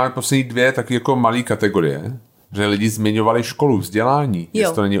 co tady máme poslední dvě, taky jako malý kategorie, že lidi zmiňovali školu, vzdělání,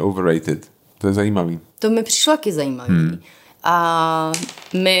 jestli to není overrated. To je zajímavý. To mi přišlo taky zajímavý. A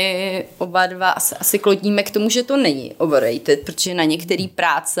my oba dva asi kloníme k tomu, že to není overrated, protože na některé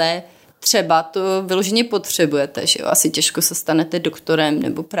práce třeba to vyloženě potřebujete, že jo? Asi těžko se stanete doktorem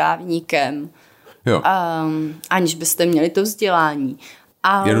nebo právníkem, aniž byste měli to vzdělání.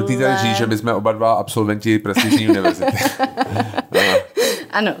 Ale... Je nutný tady říct, že my jsme oba dva absolventi prestižní univerzity.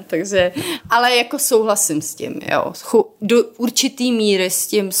 Ano, takže, ale jako souhlasím s tím, jo. Do určitý míry s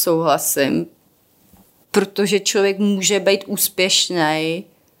tím souhlasím, protože člověk může být úspěšný.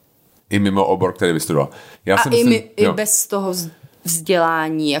 I mimo obor, který vystudoval. I bez toho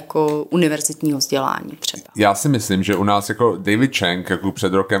vzdělání, jako univerzitního vzdělání třeba. Já si myslím, že u nás jako David Chang, jako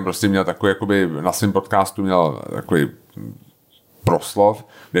před rokem prostě měl takový, jakoby na svém podcastu měl takový proslov,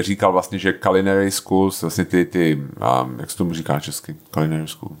 kde říkal vlastně, že culinary schools, vlastně ty jak se tomu říká česky? Culinary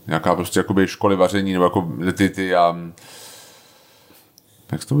school. Nějaká prostě jakoby školy vaření, nebo jako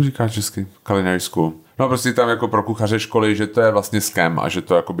jak se tomu říká česky? Culinary school. No prostě tam jako pro kuchaře školy, že to je vlastně scam a že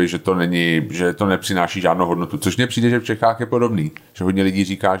to jakoby, že to není, že to nepřináší žádnou hodnotu. Což mně přijde, že v Čechách je podobný. Že hodně lidí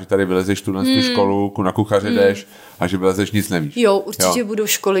říká, že tady vylezeš tu školu, na kuchaře jdeš a že vylezeš nic nevíš. Jo, určitě budou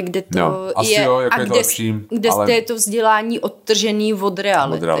školy, kde to je jako a je to lepší, kde je to vzdělání odtržený od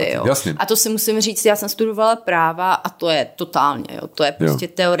reality. Jo. Jasně. A to si musím říct, já jsem studovala práva a to je totálně, jo. To je prostě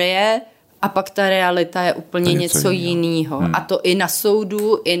teorie. A pak ta realita je úplně něco jiného. A to i na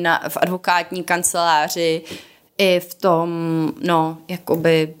soudu, i v advokátní kanceláři, i v tom,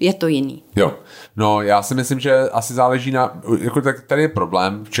 jakoby je to jiný. Jo. No, já si myslím, že asi záleží na, jako tady je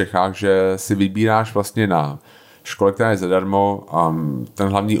problém v Čechách, že si vybíráš vlastně na škole, která je zadarmo a ten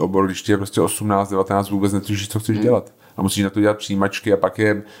hlavní obor, když ti je prostě 18, 19, vůbec netušíš, co chceš dělat. A musíš na to dělat přijímačky a pak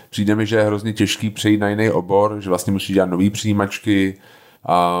přijde mi, že je hrozně těžký přejít na jiný obor, že vlastně musíš dělat nový přijímačky,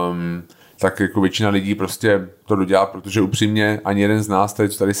 tak jako většina lidí prostě to dodělá, protože upřímně ani jeden z nás,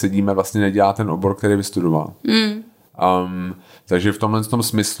 co tady sedíme, vlastně nedělá ten obor, který vystudoval. Takže v tomhle tom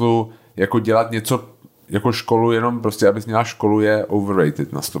smyslu jako dělat něco, jako školu jenom prostě, abys měla školu, je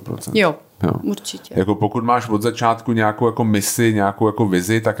overrated na 100%. Jo, určitě. Jako pokud máš od začátku nějakou jako misi, nějakou jako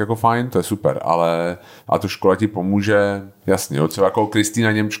vizi, tak jako fajn, to je super, ale a tu škola ti pomůže, jasně, jo, třeba jako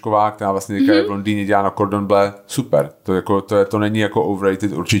Kristýna Němčková, která vlastně je v Londýně, dělá na Cordon Bleu, super, to není jako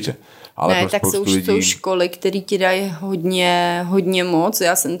overrated určitě. Ale ne, tak jsou školy, které ti dají hodně moc.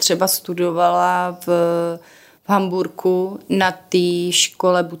 Já jsem třeba studovala v Hamburku na té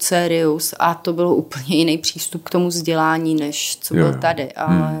škole Bucerius a to bylo úplně jiný přístup k tomu vzdělání, než co byl tady.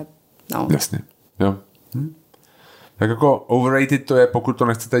 Ale, no. Jasně, jo. Tak jako overrated to je, pokud to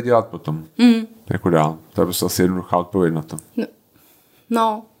nechcete dělat potom. Jako dál. To je prostě asi jednoduchá odpověď na to.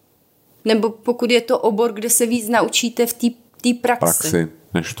 No. Nebo pokud je to obor, kde se víc naučíte v té praxi.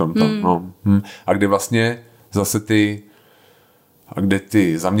 Než v tomto. A kde vlastně zase ty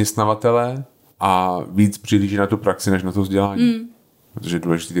zaměstnavatele a víc přihlíží na tu praxi, než na to vzdělání. Protože je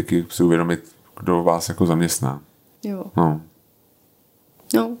důležité taky si uvědomit, kdo vás jako zaměstná. Jo. No,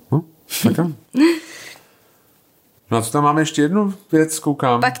 tak jo. No a co tam máme ještě jednu věc,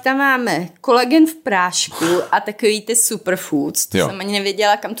 koukám? Pak tam máme kolagen v prášku a takový ty superfoods. To jsem ani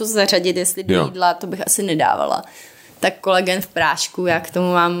nevěděla, kam to zařadit, jestli do jídla, to bych asi nedávala. Tak kolagen v prášku, já k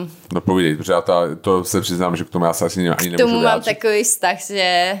tomu mám... No povídej, protože to se přiznám, že k tomu já se asi ani nemůžu vyjádřit. K tomu mám takový vztah,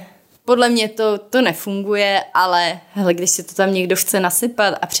 že podle mě to nefunguje, ale hele, když si to tam někdo chce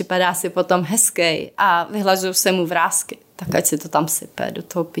nasypat a připadá si potom hezký a vyhlažují se mu vrásky, tak ať si to tam sype do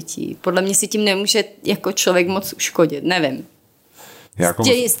toho pití. Podle mě si tím nemůže jako člověk moc uškodit, nevím.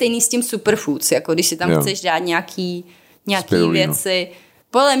 Stejný s tím superfoods, jako když si tam chceš dát nějaký věci.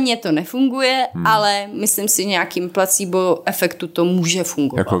 Podle mě to nefunguje, ale myslím si, nějakým placebo efektu to může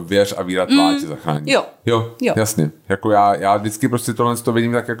fungovat. Jako věř a víra tvá tě zachrání. Jo, jasně. Jako já vždycky prostě tohle to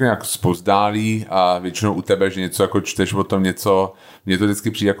vidím tak jako nějak zpozdálí a většinou u tebe, že něco jako čteš o tom něco, mně to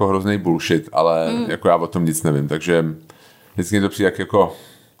vždycky přijde jako hrozný bullshit, ale jako já o tom nic nevím, takže vždycky mě to přijde jako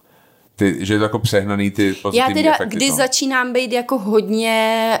že je to jako přehnaný ty pozitivní efekty. Já teda, když začínám být jako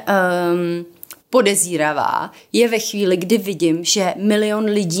hodně... podezíravá, je ve chvíli, kdy vidím, že 1 milion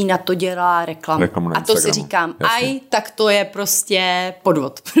lidí na to dělá reklamu. A to si říkám, tak to je prostě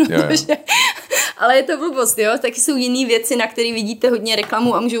podvod. Protože, ale je to blbost, jo? Taky jsou jiný věci, na které vidíte hodně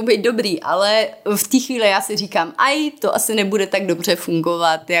reklamu a můžou být dobrý, ale v té chvíli já si říkám, to asi nebude tak dobře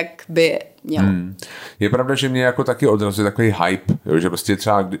fungovat, jak by mělo. Je pravda, že mě jako taky odrazuje takový hype, jo? Že prostě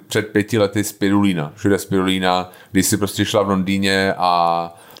třeba před 5 lety spirulína, všude spirulína, když si prostě šla v Londýně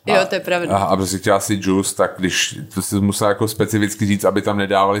jo, to je pravda. A prostě chtěla si džus, tak když to si musela jako specificky říct, aby tam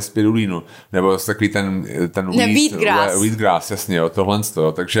nedávali spirulínu. Nebo takový ten wheatgrass, jasně, jo, tohle z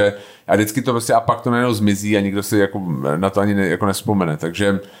toho. Takže a vždycky to prostě a pak to najednou zmizí a nikdo si jako na to ani jako nevzpomene.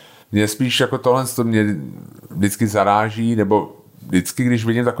 Takže mě spíš jako tohle to mě vždycky zaráží, nebo vždycky, když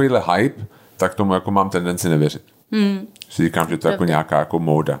vidím takovýhle hype, tak tomu jako mám tendenci nevěřit. Si říkám, že to je jako nějaká jako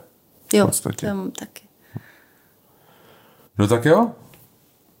móda. Jo, to mám taky. No tak jo.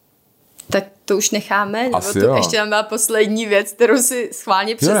 Tak to už necháme, nebo to ještě tam byla poslední věc, kterou si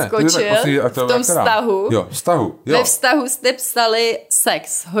schválně přeskočil v tom vztahu. Vztahu. Ve vztahu jste psali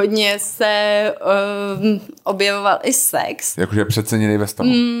sex. Hodně se objevoval i sex. Jakože je přeceněný ve vztahu.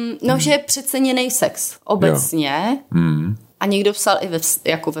 Že je přeceněný sex obecně. A někdo psal i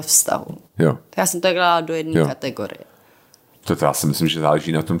jako ve vztahu. Jo. Já jsem to dala do jedné kategorie. To já si myslím, že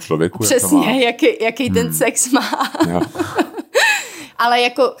záleží na tom člověku. Přesně, jaký ten sex má. Ale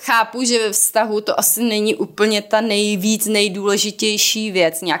jako chápu, že ve vztahu to asi není úplně ta nejdůležitější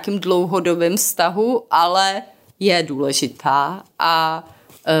věc v nějakým dlouhodobém vztahu, ale je důležitá a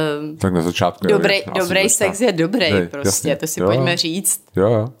tak na začátku dobrý sex je dobrý, prostě, jasně, to si pojďme říct.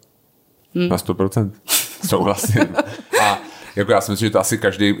 Jo. Na 100%. Souhlasím. A jako já si myslím, že to asi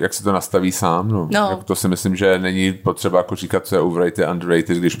každý, jak se to nastaví sám, jako to si myslím, že není potřeba jako říkat, co je overrated,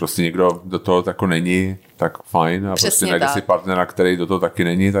 underrated, když prostě někdo do toho jako není, tak fajn a přesně prostě najde si partnera, který do toho taky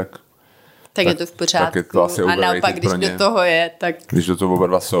není, tak je to v pořádku. Tak je to asi a naopak, když do toho je, tak... Když do toho oba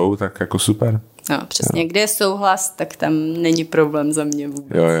dva jsou, tak jako super. No, přesně. Kde je souhlas, tak tam není problém za mě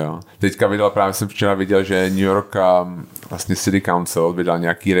vůbec. Jo. Teďka právě jsem včera viděl, že New York vlastně City Council vydal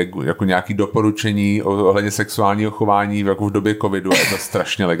nějaký doporučení ohledně sexuálního chování jako v době covidu a je to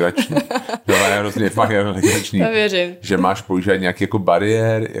strašně legrační. To je hrozně fakt legrační. To věřím. Že máš používat nějaký jako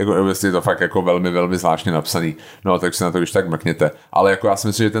bariér, jako vlastně je to fakt jako velmi, velmi zvláštně napsaný. No, tak se na to když tak mrkněte. Ale jako já si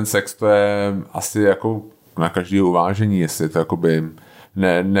myslím, že ten sex to je asi jako na každého uvážení, jestli to jakoby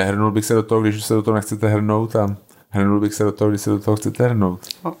nehrnul bych se do toho, když se do toho nechcete hrnout a hrnul bych se do toho, když se do toho chcete hrnout.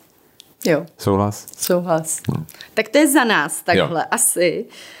 Jo. Souhlas? No. Tak to je za nás takhle asi.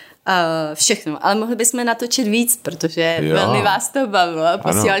 všechno. Ale mohli bychom natočit víc, protože velmi vás to bavilo.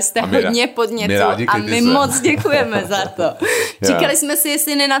 Posílali jste hodně podnětů a my moc děkujeme za to. Říkali jsme si,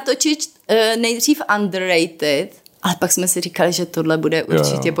 jestli nenatočit nejdřív underrated, ale pak jsme si říkali, že tohle bude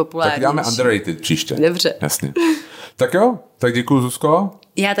určitě populárnější. Tak dáme underrated příště. Dobře. Jasně. Tak jo, tak děkuju, Zuzko.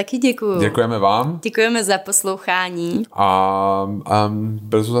 Já taky děkuju. Děkujeme vám. Děkujeme za poslouchání. A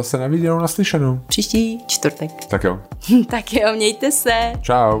brzo zase na viděnou, naslyšenou. Příští čtvrtek. Tak jo. Tak jo, mějte se.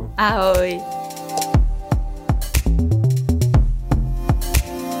 Čau. Ahoj.